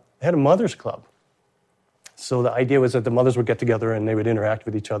 They had a mothers club. So the idea was that the mothers would get together and they would interact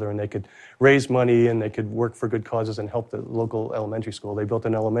with each other and they could raise money and they could work for good causes and help the local elementary school. They built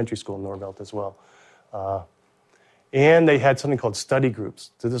an elementary school in Norvelt as well. And they had something called study groups.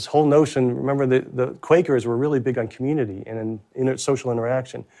 So this whole notion, remember the Quakers were really big on community and social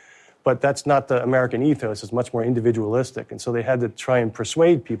interaction. But that's not the American ethos. It's much more individualistic. And so they had to try and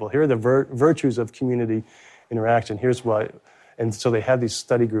persuade people. Here are the virtues of community interaction. Here's why. And so they had these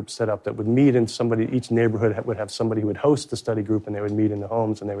study groups set up that would meet in each neighborhood would have somebody who would host the study group, and they would meet in the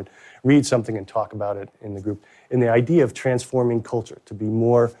homes, and they would read something and talk about it in the group. And the idea of transforming culture to be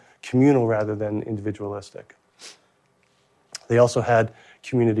more communal rather than individualistic. They also had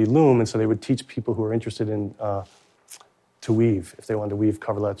community loom, and so they would teach people who were interested in to weave. If they wanted to weave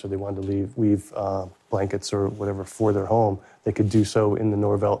coverlets or they wanted to weave blankets or whatever for their home, they could do so in the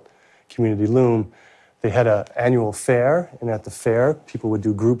Norvelt community loom. They had an annual fair, and at the fair, people would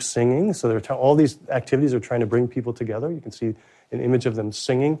do group singing. So all these activities are trying to bring people together. You can see an image of them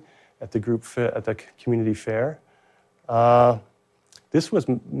singing at the at the community fair. This was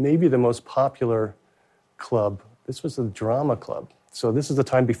maybe the most popular club. This was the drama club. So this is the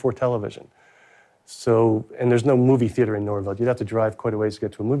time before television. So, and there's no movie theater in Norvelt. You'd have to drive quite a ways to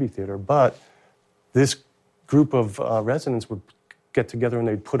get to a movie theater. But this group of residents would get together and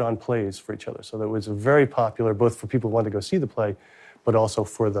they'd put on plays for each other. So that was very popular, both for people who wanted to go see the play, but also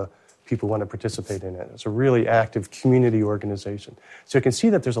for the people who want to participate in it. It's a really active community organization. So you can see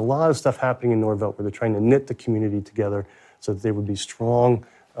that there's a lot of stuff happening in Norvelt where they're trying to knit the community together so that there would be strong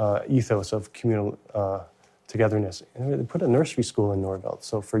ethos of communal togetherness. And they put a nursery school in Norvelt,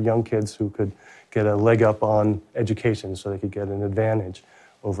 so for young kids who could get a leg up on education so they could get an advantage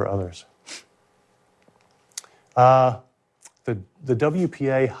over others. The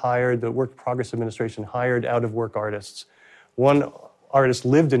WPA hired, the Work Progress Administration hired out-of-work artists. One artist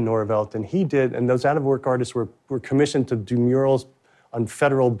lived in Norvelt, and those out-of-work artists were commissioned to do murals on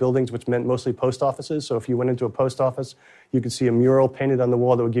federal buildings, which meant mostly post offices. So if you went into a post office, you could see a mural painted on the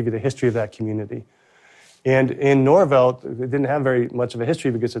wall that would give you the history of that community. And in Norvelt, it didn't have very much of a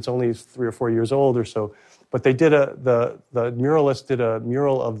history because it's only 3 or 4 years old or so. But they did the muralist did a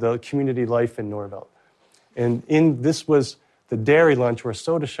mural of the community life in Norvelt. And this was the dairy lunch or a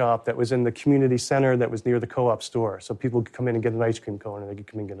soda shop that was in the community center that was near the co-op store. So people could come in and get an ice cream cone and they could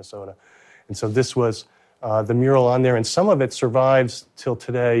come in and get a soda. And so this was the mural on there. And some of it survives till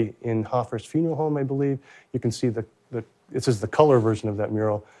today in Hoffer's Funeral Home, I believe. You can see this is the color version of that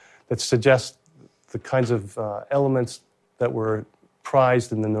mural that suggests the kinds of elements that were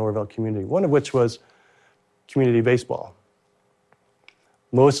prized in the Norvelt community, one of which was community baseball.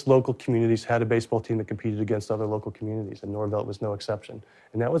 Most local communities had a baseball team that competed against other local communities, and Norvelt was no exception.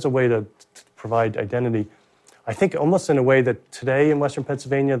 And that was a way to provide identity. I think almost in a way that today in Western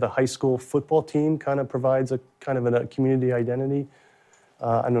Pennsylvania, the high school football team kind of provides a community identity.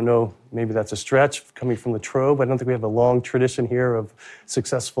 I don't know, maybe that's a stretch coming from Latrobe. I don't think we have a long tradition here of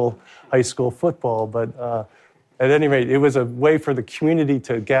successful high school football, but at any rate, it was a way for the community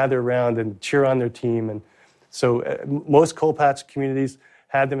to gather around and cheer on their team. And so most coal patch communities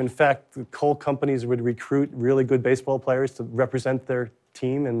had them. In fact, the coal companies would recruit really good baseball players to represent their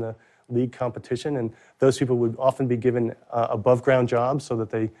team in the league competition, and those people would often be given above-ground jobs so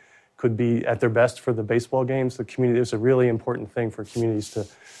that they could be at their best for the baseball games. The community was a really important thing for communities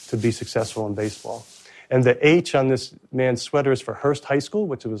to be successful in baseball. And the H on this man's sweater is for Hearst High School,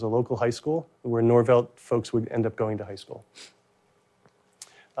 which was a local high school where Norvelt folks would end up going to high school.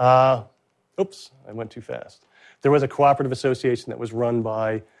 Oops, I went too fast. There was a cooperative association that was run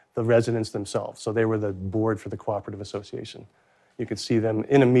by the residents themselves. So they were the board for the cooperative association. You could see them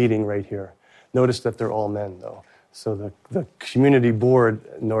in a meeting right here. Notice that they're all men, though. So the community board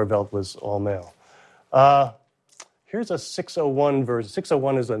at Norvelt was all male. Here's a 601 version.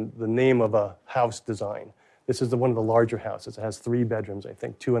 601 is the name of a house design. This is one of the larger houses. It has 3 bedrooms, I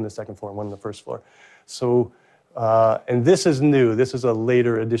think, 2 on the second floor and 1 on the first floor. So, and this is new. This is a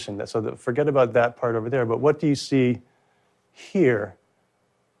later addition. So forget about that part over there. But what do you see here?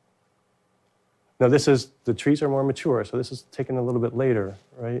 Now, the trees are more mature, so this is taken a little bit later,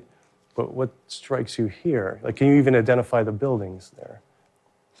 right? But what strikes you here? Like, can you even identify the buildings there?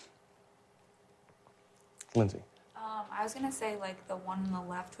 Lindsay. I was gonna say like the one on the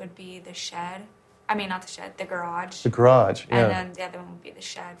left would be the shed. I mean, not the shed, the garage. The garage, yeah. And then the other one would be the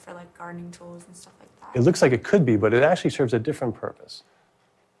shed for like gardening tools and stuff like that. It looks like it could be, but it actually serves a different purpose.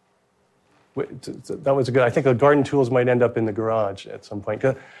 That was I think the garden tools might end up in the garage at some point.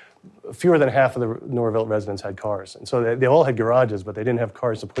 Fewer than half of the Norvelt residents had cars. And so they all had garages, but they didn't have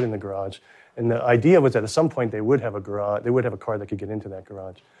cars to put in the garage. And the idea was that at some point they would have a garage, they would have a car that could get into that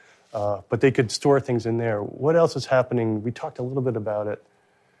garage. But they could store things in there. What else is happening? We talked a little bit about it.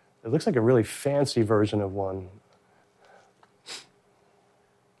 It looks like a really fancy version of one.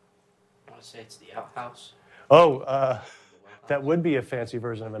 I want to say it's the outhouse. Oh, that would be a fancy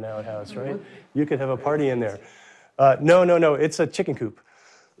version of an outhouse, right? You could have a party in there. No. It's a chicken coop.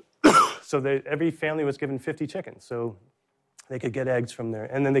 So every family was given 50 chickens. So they could get eggs from there.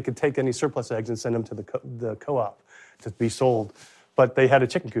 And then they could take any surplus eggs and send them to the co-op to be sold. But they had a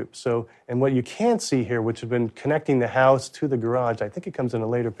chicken coop. So, and what you can't see here, which has been connecting the house to the garage, I think it comes in a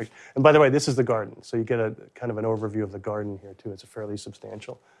later picture. And by the way, this is the garden. So you get a kind of an overview of the garden here, too. It's a fairly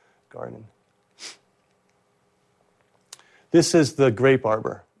substantial garden. This is the grape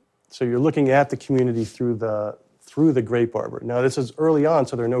arbor. So you're looking at the community through the grape arbor. Now, this is early on,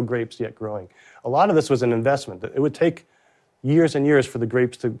 so there are no grapes yet growing. A lot of this was an investment. It would take years and years for the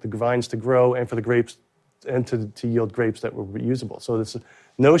vines to grow and for the grapes and to yield grapes that were reusable. So this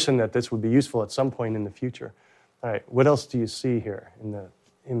notion that this would be useful at some point in the future. All right, what else do you see here in the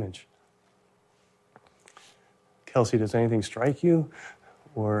image? Kelsey, does anything strike you?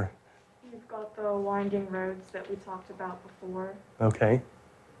 Or you've got the winding roads that we talked about before. Okay.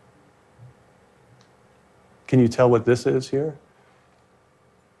 Can you tell what this is here?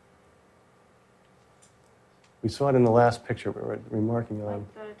 We saw it in the last picture we were remarking on.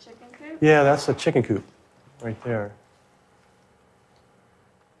 Like the chicken coop? Yeah, that's the chicken coop right there.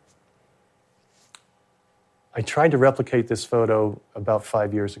 I tried to replicate this photo about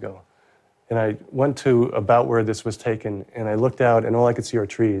 5 years ago. And I went to about where this was taken, and I looked out, and all I could see are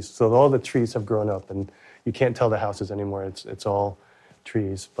trees. So all the trees have grown up, and you can't tell the houses anymore. It's all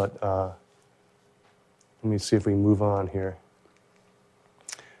trees. But let me see if we move on here.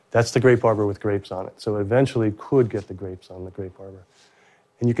 That's the grape arbor with grapes on it. So eventually could get the grapes on the grape arbor.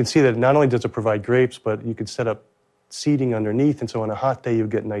 And you can see that not only does it provide grapes, but you could set up seating underneath. And so on a hot day, you would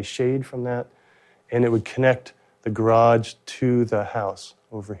get nice shade from that. And it would connect the garage to the house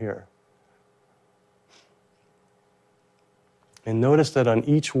over here. And notice that on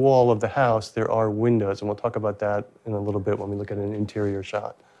each wall of the house, there are windows. And we'll talk about that in a little bit when we look at an interior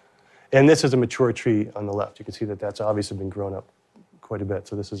shot. And this is a mature tree on the left. You can see that that's obviously been grown up quite a bit.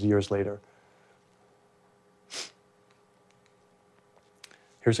 So this is years later.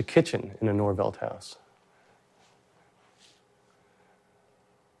 Here's a kitchen in a Norvelt house.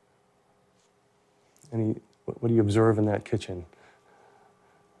 What do you observe in that kitchen?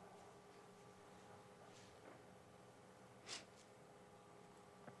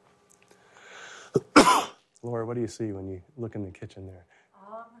 Laura, what do you see when you look in the kitchen there?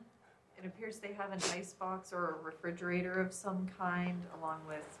 It appears they have an icebox or a refrigerator of some kind, along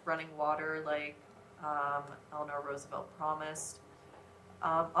with running water like Eleanor Roosevelt promised.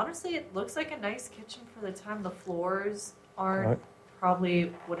 Honestly, it looks like a nice kitchen for the time. The floors aren't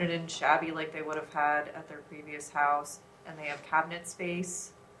probably wooden and shabby like they would have had at their previous house. And they have cabinet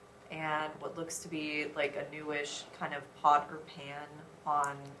space and what looks to be like a newish kind of pot or pan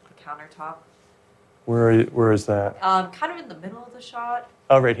on the countertop. Where is that? Kind of in the middle of the shot.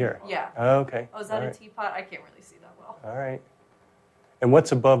 Oh, right here. Yeah. Oh, okay. Oh, is that a teapot? I can't really see that well. All right. And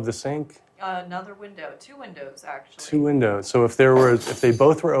what's above the sink? Another window. 2 windows, actually. 2 windows. So if they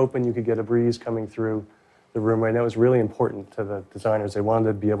both were open, you could get a breeze coming through the room. Right now, it was really important to the designers. They wanted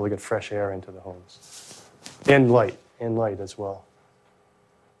to be able to get fresh air into the homes. And light as well.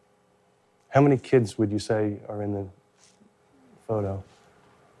 How many kids would you say are in the photo?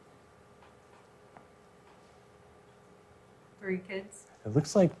 3 kids. It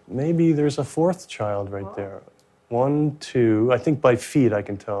looks like maybe there's a 4th child right there. 1, 2, I think by feet I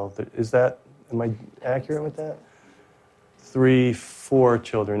can tell. Am I accurate with that? 3, 4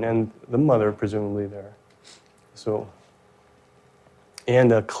 children, and the mother presumably there. So,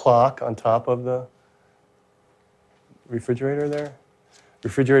 and a clock on top of the refrigerator there.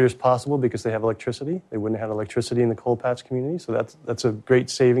 Refrigerator is possible because they have electricity. They wouldn't have had electricity in the coal patch community, so that's a great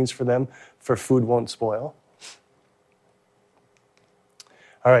savings for them, for food won't spoil.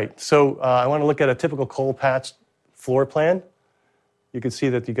 All right, so I want to look at a typical coal patch floor plan. You can see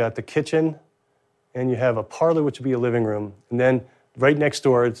that you got the kitchen, and you have a parlor, which would be a living room, and then right next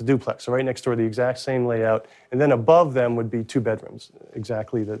door, it's a duplex, so right next door, the exact same layout, and then above them would be 2 bedrooms,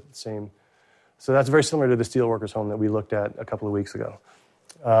 exactly the same. So that's very similar to the steelworkers' home that we looked at a couple of weeks ago.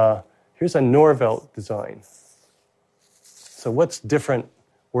 Here's a Norvelt design. So what's different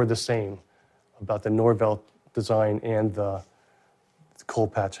or the same about the Norvelt design and the coal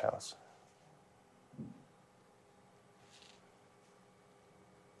patch house?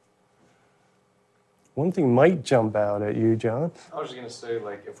 One thing might jump out at you, John. I was just going to say,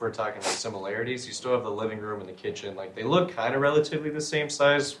 like, if we're talking like similarities, you still have the living room and the kitchen. Like, they look kind of relatively the same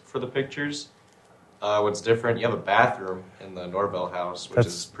size for the pictures. What's different, you have a bathroom in the Norvelt house, which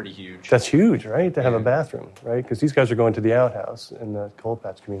is pretty huge. That's huge, right, to have a bathroom, right? Because these guys are going to the outhouse in the coal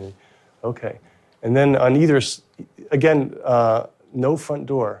patch community. Okay. And then on either, again, no front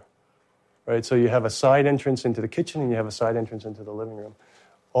door, right? So you have a side entrance into the kitchen and you have a side entrance into the living room.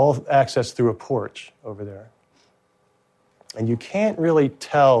 All accessed through a porch over there. And you can't really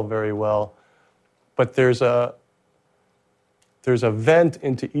tell very well, but there's a vent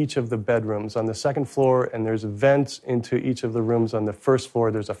into each of the bedrooms on the second floor, and there's vents into each of the rooms on the first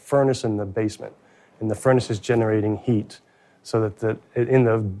floor. There's a furnace in the basement, and the furnace is generating heat, so that in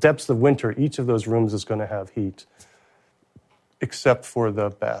the depths of winter, each of those rooms is going to have heat, except for the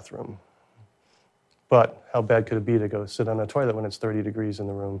bathroom. But how bad could it be to go sit on a toilet when it's 30 degrees in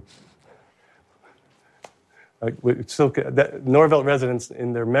the room? Norvelt residents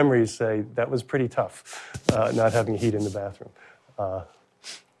in their memories say that was pretty tough, not having heat in the bathroom.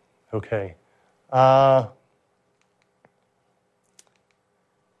 Okay.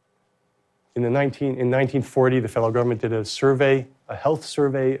 In 1940, the federal government did a health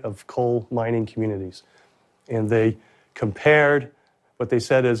survey of coal mining communities. And they compared what they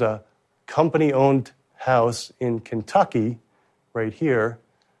said is a company-owned house in Kentucky, right here,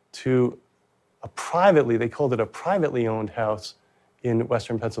 to they called it a privately owned house in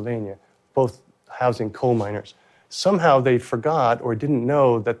western Pennsylvania, both housing coal miners. Somehow they forgot or didn't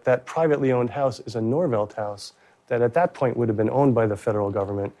know that that privately owned house is a Norvelt house that at that point would have been owned by the federal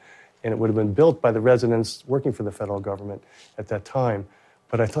government, and it would have been built by the residents working for the federal government at that time.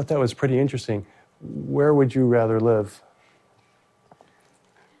 But I thought that was pretty interesting. Where would you rather live?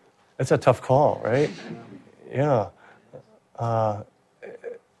 That's a tough call, right? Yeah.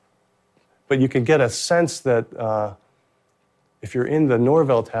 But you can get a sense that if you're in the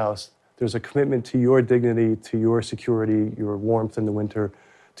Norvelt house, there's a commitment to your dignity, to your security, your warmth in the winter,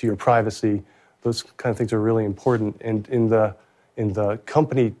 to your privacy. Those kind of things are really important. And in the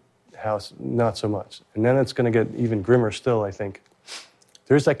company house, not so much. And then it's going to get even grimmer still, I think.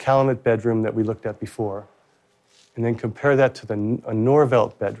 There's that Calumet bedroom that we looked at before. And then compare that to a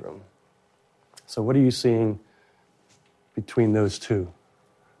Norvelt bedroom. So what are you seeing between those two?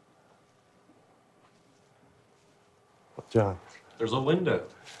 John? There's a window.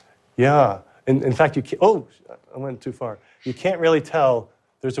 Yeah. In fact, I went too far. You can't really tell.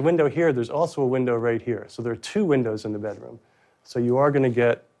 There's a window here. There's also a window right here. So there are 2 windows in the bedroom. So you are going to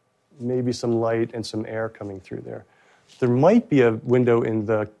get maybe some light and some air coming through there. There might be a window in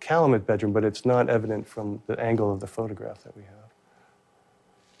the Calumet bedroom, but it's not evident from the angle of the photograph that we have.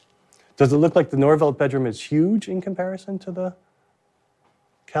 Does it look like the Norvelt bedroom is huge in comparison to the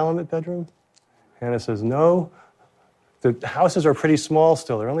Calumet bedroom? Hannah says no. The houses are pretty small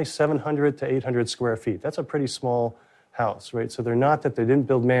still. They're only 700 to 800 square feet. That's a pretty small house, right? So they're not that they didn't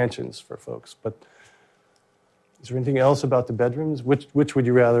build mansions for folks. But is there anything else about the bedrooms? Which would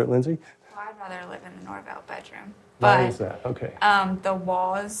you rather, Lindsay? Well, I'd rather live in the Norvelt bedroom. Why is that? Okay. The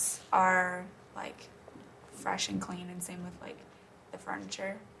walls are like fresh and clean, and same with like the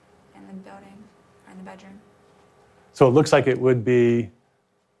furniture in the building or in the bedroom. So it looks like it would be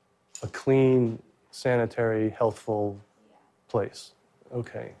a clean, sanitary, healthful place.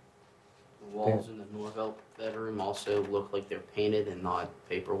 Okay. The walls in the Norvelt bedroom also look like they're painted and not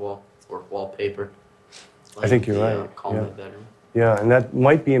paper wall or wallpaper. Like I think you're right. Calumet bedroom. Yeah, and that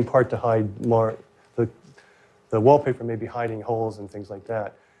might be in part to hide more. The wallpaper may be hiding holes and things like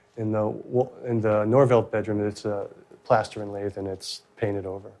that. In the Norvelt bedroom, it's plaster and lathe, and it's painted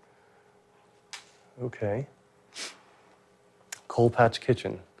over. Okay. Coal patch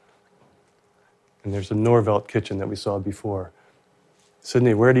kitchen. And there's a Norvelt kitchen that we saw before.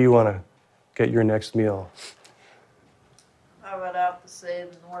 Sydney, where do you want to get your next meal? I would have to say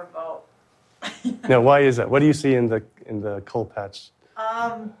the Norvelt. Now, why is that? What do you see in the coal patch?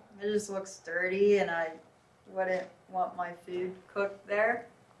 It just looks dirty, and I wouldn't want my food cooked there.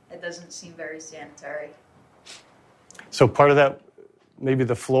 It doesn't seem very sanitary. So part of that, maybe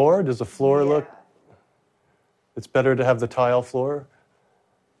the floor? Does the floor look? It's better to have the tile floor?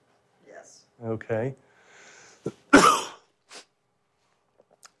 Yes. Okay.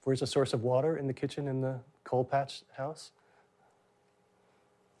 Where's the source of water in the kitchen in the coal patch house?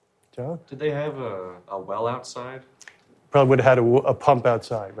 John? Did they have a well outside? Probably would have had a pump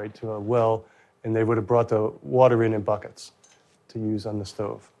outside, right, to a well, and they would have brought the water in buckets to use on the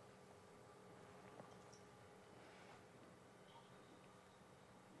stove.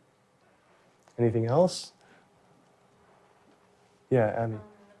 Anything else? Yeah, Abby. In the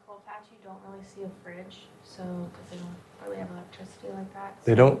coal patch, you don't really see a fridge, so because they don't really have electricity like that.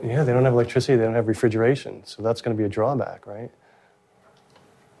 They don't. Yeah, they don't have electricity. They don't have refrigeration, so that's going to be a drawback, right?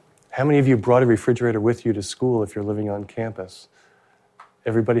 How many of you brought a refrigerator with you to school if you're living on campus?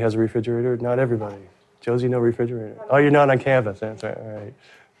 Everybody has a refrigerator? Not everybody. Josie, no refrigerator. Oh, you're not on campus. That's right. All right.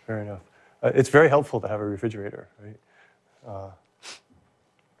 Fair enough. It's very helpful to have a refrigerator, right? All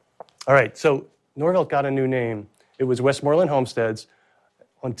right. So Norvelt got a new name. It was Westmoreland Homesteads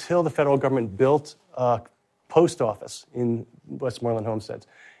until the federal government built a post office in Westmoreland Homesteads.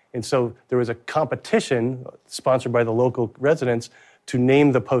 And so there was a competition sponsored by the local residents to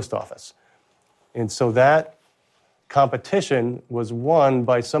name the post office. And so that competition was won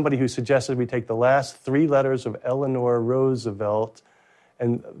by somebody who suggested we take the last 3 letters of Eleanor Roosevelt,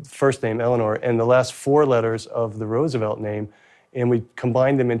 and first name Eleanor, and the last 4 letters of the Roosevelt name, and we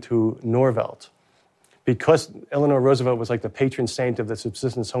combined them into Norvelt. Because Eleanor Roosevelt was like the patron saint of the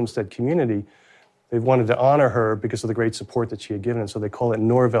subsistence homestead community, they wanted to honor her because of the great support that she had given, and so they call it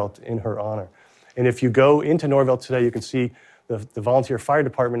Norvelt in her honor. And if you go into Norvelt today, you can see the volunteer fire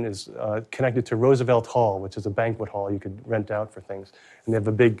department is connected to Roosevelt Hall, which is a banquet hall you could rent out for things. And they have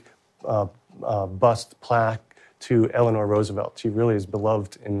a big bust plaque to Eleanor Roosevelt. She really is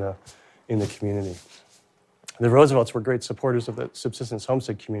beloved in the community. The Roosevelts were great supporters of the subsistence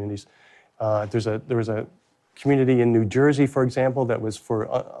homestead communities. There was a community in New Jersey, for example, that was for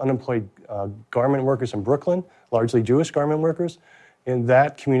unemployed garment workers in Brooklyn, largely Jewish garment workers. In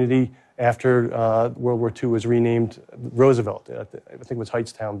that community, after World War II, was renamed Roosevelt. I think it was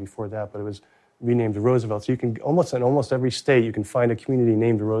Heightstown before that, but it was renamed Roosevelt. So you can in almost every state, you can find a community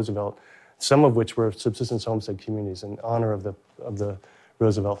named Roosevelt, some of which were subsistence homestead communities in honor of the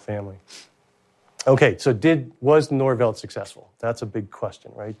Roosevelt family. Okay, so was Norvelt successful? That's a big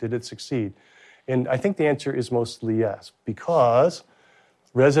question, right? Did it succeed? And I think the answer is mostly yes, because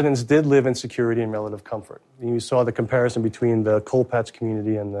residents did live in security and relative comfort. You saw the comparison between the coal patch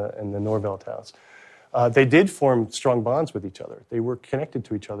community and the Norvelt house. They did form strong bonds with each other. They were connected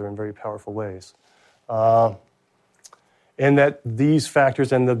to each other in very powerful ways. And that these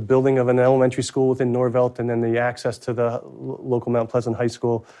factors and the building of an elementary school within Norvelt and then the access to the local Mount Pleasant High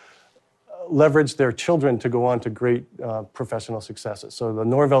School leveraged their children to go on to great professional successes. So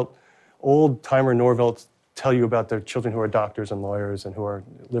the old-timer Norvelts tell you about their children who are doctors and lawyers and who are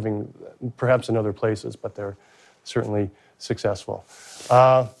living perhaps in other places, but they're certainly successful.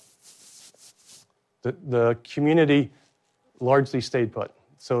 The community largely stayed put.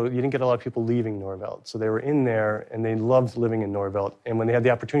 So you didn't get a lot of people leaving Norvelt. So they were in there, and they loved living in Norvelt. And when they had the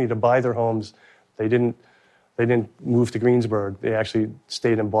opportunity to buy their homes, they didn't move to Greensburg. They actually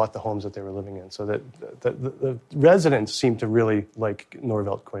stayed and bought the homes that they were living in. So that the residents seemed to really like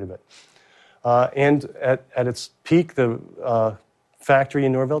Norvelt quite a bit. And at its peak, the factory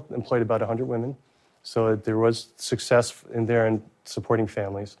in Norvelt employed about 100 women. So there was success in there in supporting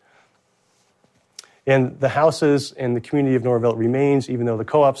families. And the houses and the community of Norvelt remains, even though the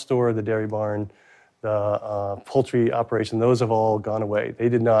co-op store, the dairy barn, the poultry operation, those have all gone away. They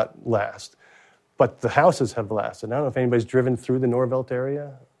did not last. But the houses have lasted. I don't know if anybody's driven through the Norvelt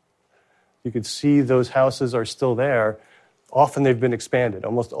area. You could see those houses are still there. Often they've been expanded.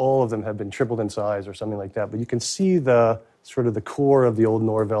 Almost all of them have been tripled in size or something like that. But you can see the sort of the core of the old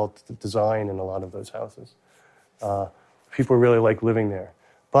Norvelt design in a lot of those houses. People really like living there.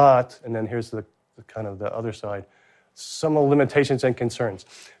 But, and then here's the kind of the other side, some limitations and concerns.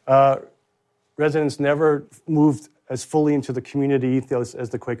 Residents never moved as fully into the community ethos as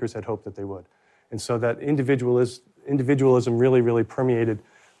the Quakers had hoped that they would. And so that individualism really, really permeated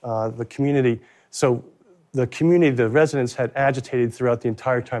the community. So the community, the residents had agitated throughout the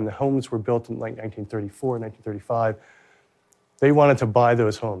entire time. The homes were built in like 1934, 1935. They wanted to buy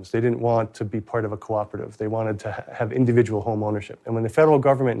those homes. They didn't want to be part of a cooperative. They wanted to have individual home ownership. And when the federal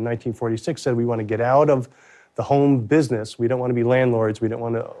government in 1946 said we want to get out of the home business, we don't want to be landlords, we don't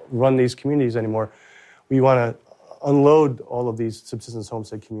want to run these communities anymore, we want to unload all of these subsistence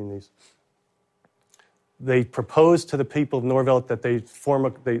homestead communities. They proposed to the people of Norvelt that they form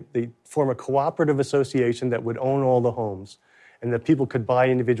a cooperative association that would own all the homes, and that people could buy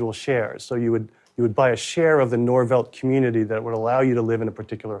individual shares. So you would buy a share of the Norvelt community that would allow you to live in a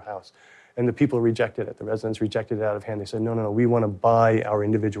particular house. And the people rejected it. The residents rejected it out of hand. They said, no, we want to buy our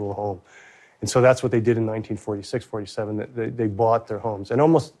individual home. And so that's what they did in 1946, 47. They bought their homes. And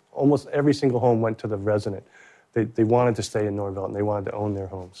almost every single home went to the resident. They wanted to stay in Norvelt, and they wanted to own their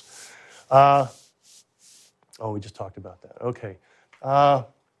homes. We just talked about that. Okay.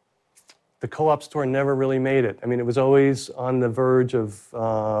 The co-op store never really made it. I mean, it was always on the verge of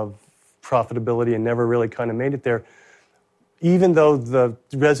profitability and never really kind of made it there. Even though the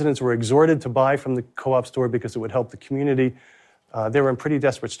residents were exhorted to buy from the co-op store because it would help the community, they were in pretty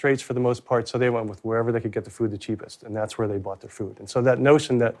desperate straits for the most part, so they went with wherever they could get the food the cheapest, and that's where they bought their food. And so that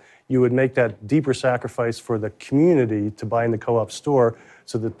notion that you would make that deeper sacrifice for the community to buy in the co-op store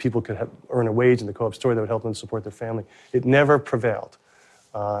so that people could earn a wage in the co-op store that would help them support their family, it never prevailed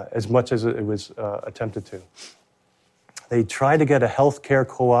as much as it was attempted to. They tried to get a healthcare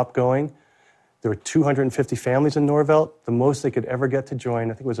co-op going. There were 250 families in Norvelt. The most they could ever get to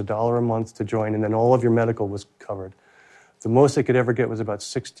join, I think it was $1 a month to join, and then all of your medical was covered. The most they could ever get was about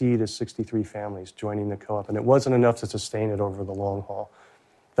 60 to 63 families joining the co-op, and it wasn't enough to sustain it over the long haul.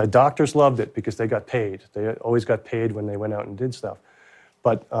 The doctors loved it because they got paid. They always got paid when they went out and did stuff.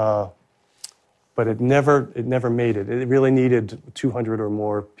 But it never made it. It really needed 200 or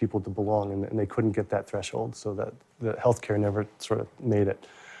more people to belong, and they couldn't get that threshold, so that the healthcare never sort of made it.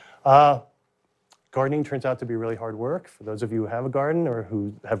 Gardening turns out to be really hard work for those of you who have a garden or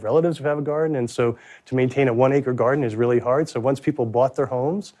who have relatives who have a garden, and so to maintain a 1-acre garden is really hard. So once people bought their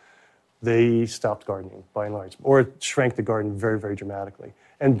homes, they stopped gardening by and large, or shrank the garden very, very dramatically,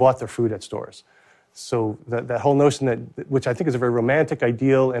 and bought their food at stores. So that whole notion which I think is a very romantic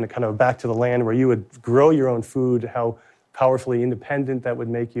ideal and a kind of back to the land where you would grow your own food, how powerfully independent that would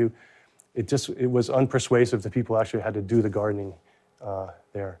make you, it was unpersuasive that people actually had to do the gardening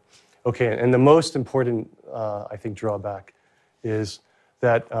there. Okay, and the most important, I think, drawback is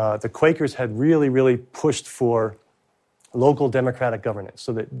that the Quakers had really, really pushed for local democratic governance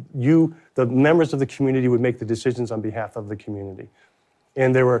so that the members of the community, would make the decisions on behalf of the community.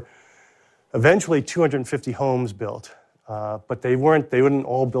 And there were eventually 250 homes built, but they weren't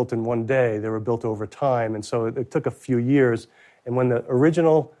all built in one day. They were built over time, and so it took a few years. And when the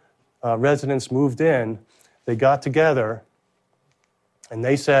original residents moved in, they got together and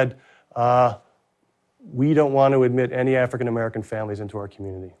they said, we don't want to admit any African-American families into our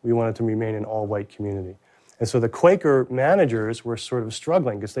community. We want it to remain an all-white community. And so the Quaker managers were sort of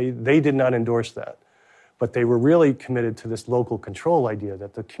struggling because they did not endorse that. But they were really committed to this local control idea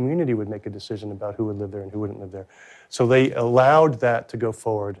that the community would make a decision about who would live there and who wouldn't live there. So they allowed that to go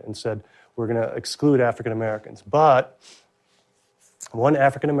forward and said, we're going to exclude African-Americans. But one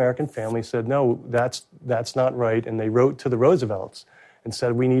African-American family said, no, that's not right. And they wrote to the Roosevelts and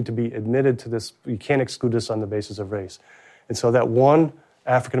said, we need to be admitted to this. You can't exclude us on the basis of race. And so that one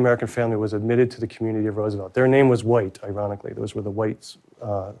African-American family was admitted to the community of Roosevelt. Their name was White, ironically. Those were the Whites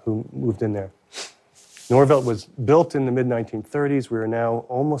who moved in there. Norvelt was built in the mid-1930s. We are now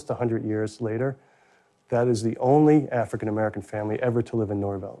almost 100 years later. That is the only African-American family ever to live in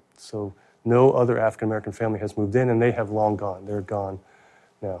Norvelt. So no other African-American family has moved in, and they have long gone. They're gone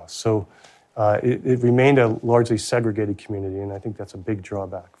now. So it remained a largely segregated community, and I think that's a big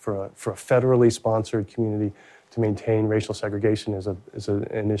drawback for a federally sponsored community to maintain racial segregation is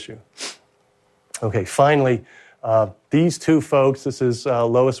an issue. Okay, finally, these two folks, this is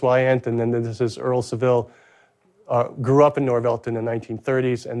Lois Wyant and then this is Earl Seville, grew up in Norvelt in the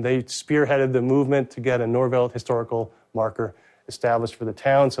 1930s, and they spearheaded the movement to get a Norvelt historical marker established for the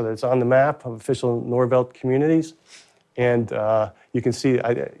town so that it's on the map of official Norvelt communities. And you can see,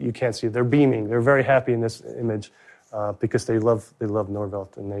 you can't see it, they're beaming. They're very happy in this image because they love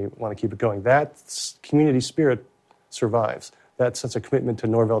Norvelt and they want to keep it going. That community spirit survives. That sense of commitment to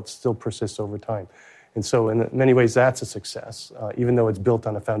Norvelt still persists over time. And so in many ways, that's a success, even though it's built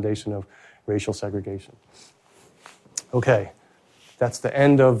on a foundation of racial segregation. Okay, that's the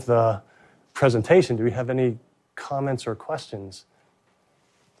end of the presentation. Do we have any comments or questions?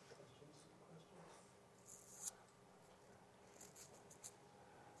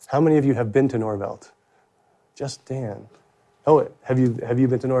 How many of you have been to Norvelt? Just Dan. Oh, have you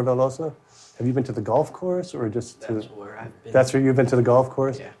been to Norvelt also? Have you been to the golf course or just to? That's where I've been. That's where you've been to the golf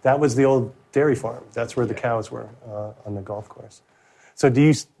course? Yeah. That was the old dairy farm. That's where the cows were on the golf course. So do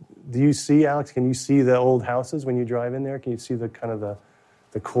you see, Alex, can you see the old houses when you drive in there? Can you see the kind of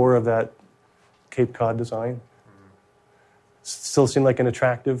the core of that Cape Cod design? Still seem like an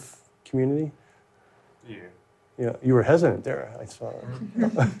attractive community? Yeah. Yeah, you were hesitant there. I saw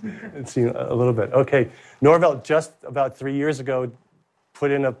it seemed a little bit. Okay, Norvelt just about 3 years ago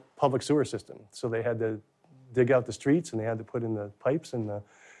put in a public sewer system. So they had to dig out the streets and they had to put in the pipes and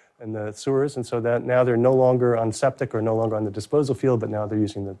the sewers. And so that now they're no longer on septic or no longer on the disposal field, but now they're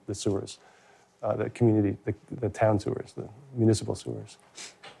using the sewers, the community, the town sewers, the municipal sewers.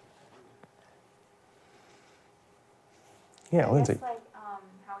 Yeah, Lindsay. Like how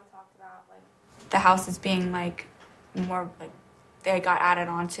we talked about like the houses being like more like they got added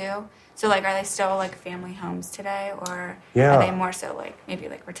onto. So like are they still like family homes today or Yeah. are they more so like maybe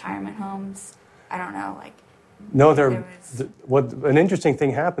like retirement homes? I don't know, like No, an interesting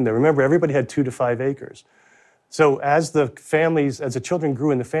thing happened there. Remember, everybody had 2 to 5 acres. So as the children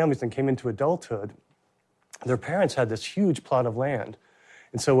grew in the families and came into adulthood, their parents had this huge plot of land.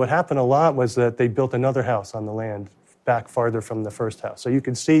 And so what happened a lot was that they built another house on the land back farther from the first house. So you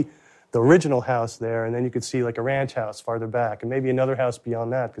could see the original house there, and then you could see like a ranch house farther back, and maybe another house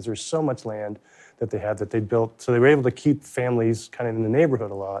beyond that, because there's so much land that they had that they built. So they were able to keep families kind of in the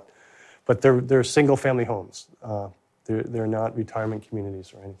neighborhood a lot. But they're single-family homes. They're not retirement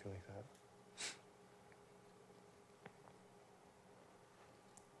communities or anything like that.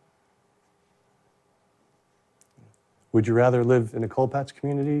 Would you rather live in a coal patch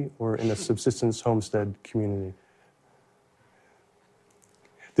community or in a subsistence homestead community?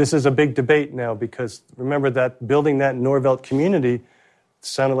 This is a big debate now because remember that building that Norvelt community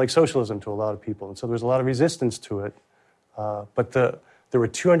sounded like socialism to a lot of people. And so there's a lot of resistance to it. But there were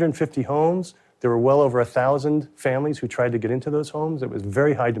 250 homes. There were well over 1,000 families who tried to get into those homes. It was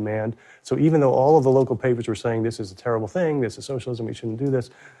very high demand. So even though all of the local papers were saying this is a terrible thing, this is socialism, we shouldn't do this,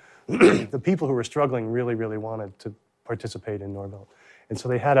 the people who were struggling really, really wanted to participate in Norvelt. And so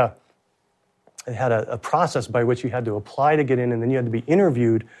they had a process by which you had to apply to get in, and then you had to be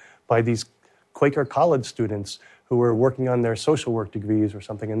interviewed by these Quaker college students who were working on their social work degrees or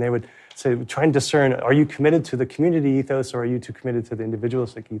something, and they would say, try and discern, are you committed to the community ethos or are you too committed to the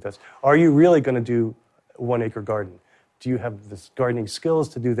individualistic ethos? Are you really going to do a 1-acre garden? Do you have the gardening skills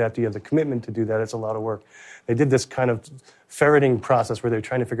to do that? Do you have the commitment to do that? It's a lot of work. They did this kind of ferreting process where they were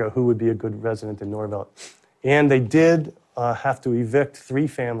trying to figure out who would be a good resident in Norvelt. And they did have to evict 3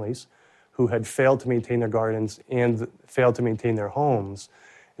 families who had failed to maintain their gardens and failed to maintain their homes.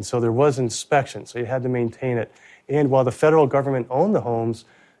 And so there was inspection, so you had to maintain it. And while the federal government owned the homes,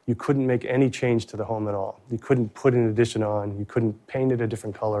 you couldn't make any change to the home at all. You couldn't put an addition on. You couldn't paint it a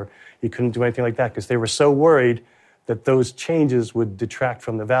different color. You couldn't do anything like that because they were so worried that those changes would detract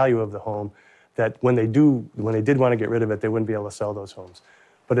from the value of the home that when they did want to get rid of it, they wouldn't be able to sell those homes.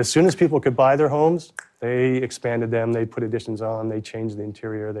 But as soon as people could buy their homes, they expanded them, they put additions on, they changed the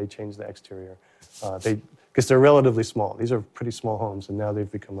interior, they changed the exterior. Because they're relatively small. These are pretty small homes, and now they've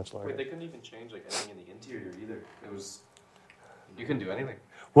become much larger. Wait, they couldn't even change like anything in the interior either. You couldn't do anything.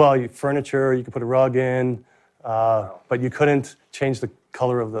 Well, furniture, you could put a rug in, but you couldn't change the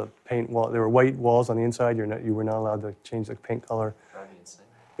color of the paint wall. There were white walls on the inside. You were not allowed to change the paint color. That'd be insane.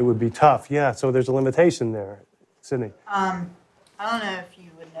 It would be tough, yeah. So there's a limitation there. Sydney. I don't know if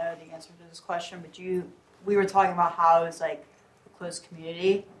you would know the answer to this question, but we were talking about how it's like a close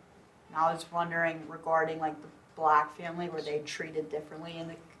community, and I was wondering regarding like the black family, were they treated differently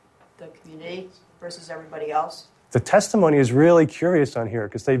in the community versus everybody else? The testimony is really curious on here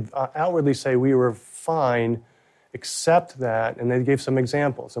because they outwardly say we were fine, except that, and they gave some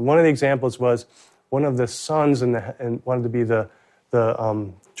examples. And one of the examples was one of the sons and wanted to be the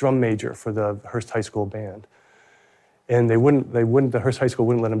drum major for the Hearst High School band. And the Hearst High School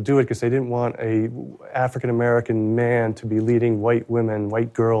wouldn't let him do it because they didn't want a African-American man to be leading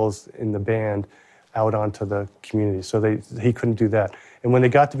white girls in the band out onto the community. So he couldn't do that. And when they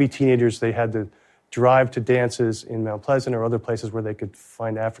got to be teenagers, they had to drive to dances in Mount Pleasant or other places where they could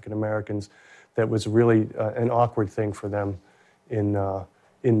find African-Americans. That was really an awkward thing for them in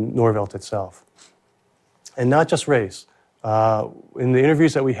Norvelt itself. And not just race. In the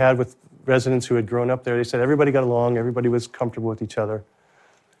interviews that we had with residents who had grown up there, they said everybody got along, everybody was comfortable with each other.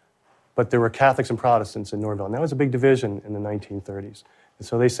 But there were Catholics and Protestants in Norvelt, and that was a big division in the 1930s. And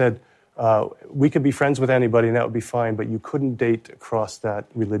so they said, We could be friends with anybody, and that would be fine, but you couldn't date across that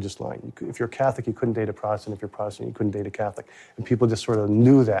religious line. If you're Catholic, you couldn't date a Protestant. If you're Protestant, you couldn't date a Catholic. And people just sort of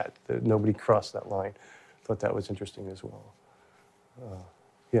knew that nobody crossed that line. Thought that was interesting as well.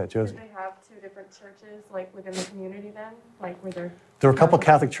 Yeah, Josie. Did they have two different churches, like, within the community then? Like, were there... There were a couple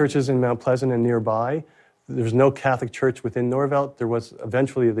Catholic churches in Mount Pleasant and nearby. There's no Catholic church within Norvelt. There was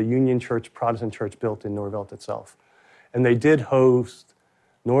eventually the Union Church, Protestant church built in Norvelt itself. And they did host,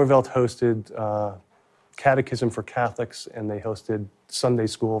 Norvelt hosted catechism for Catholics, and they hosted Sunday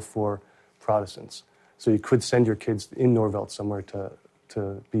school for Protestants. So you could send your kids in Norvelt somewhere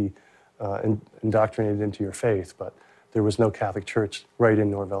to be indoctrinated into your faith, but there was no Catholic church right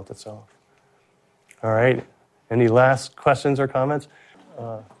in Norvelt itself. All right. Any last questions or comments?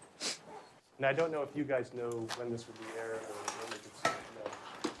 And I don't know if you guys know when this would be aired or when we could see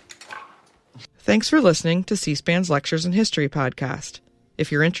it. No. Thanks for listening to C-SPAN's Lectures in History podcast.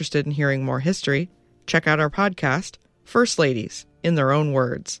 If you're interested in hearing more history, check out our podcast, First Ladies, in Their Own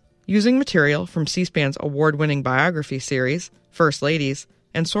Words. Using material from C-SPAN's award-winning biography series, First Ladies,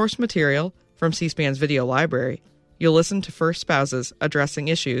 and source material from C-SPAN's video library, you'll listen to first spouses addressing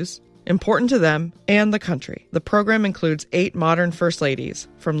issues important to them and the country. The program includes 8 modern First Ladies,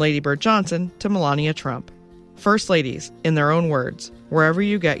 from Lady Bird Johnson to Melania Trump. First Ladies, in Their Own Words, wherever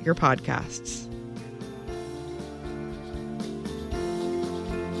you get your podcasts.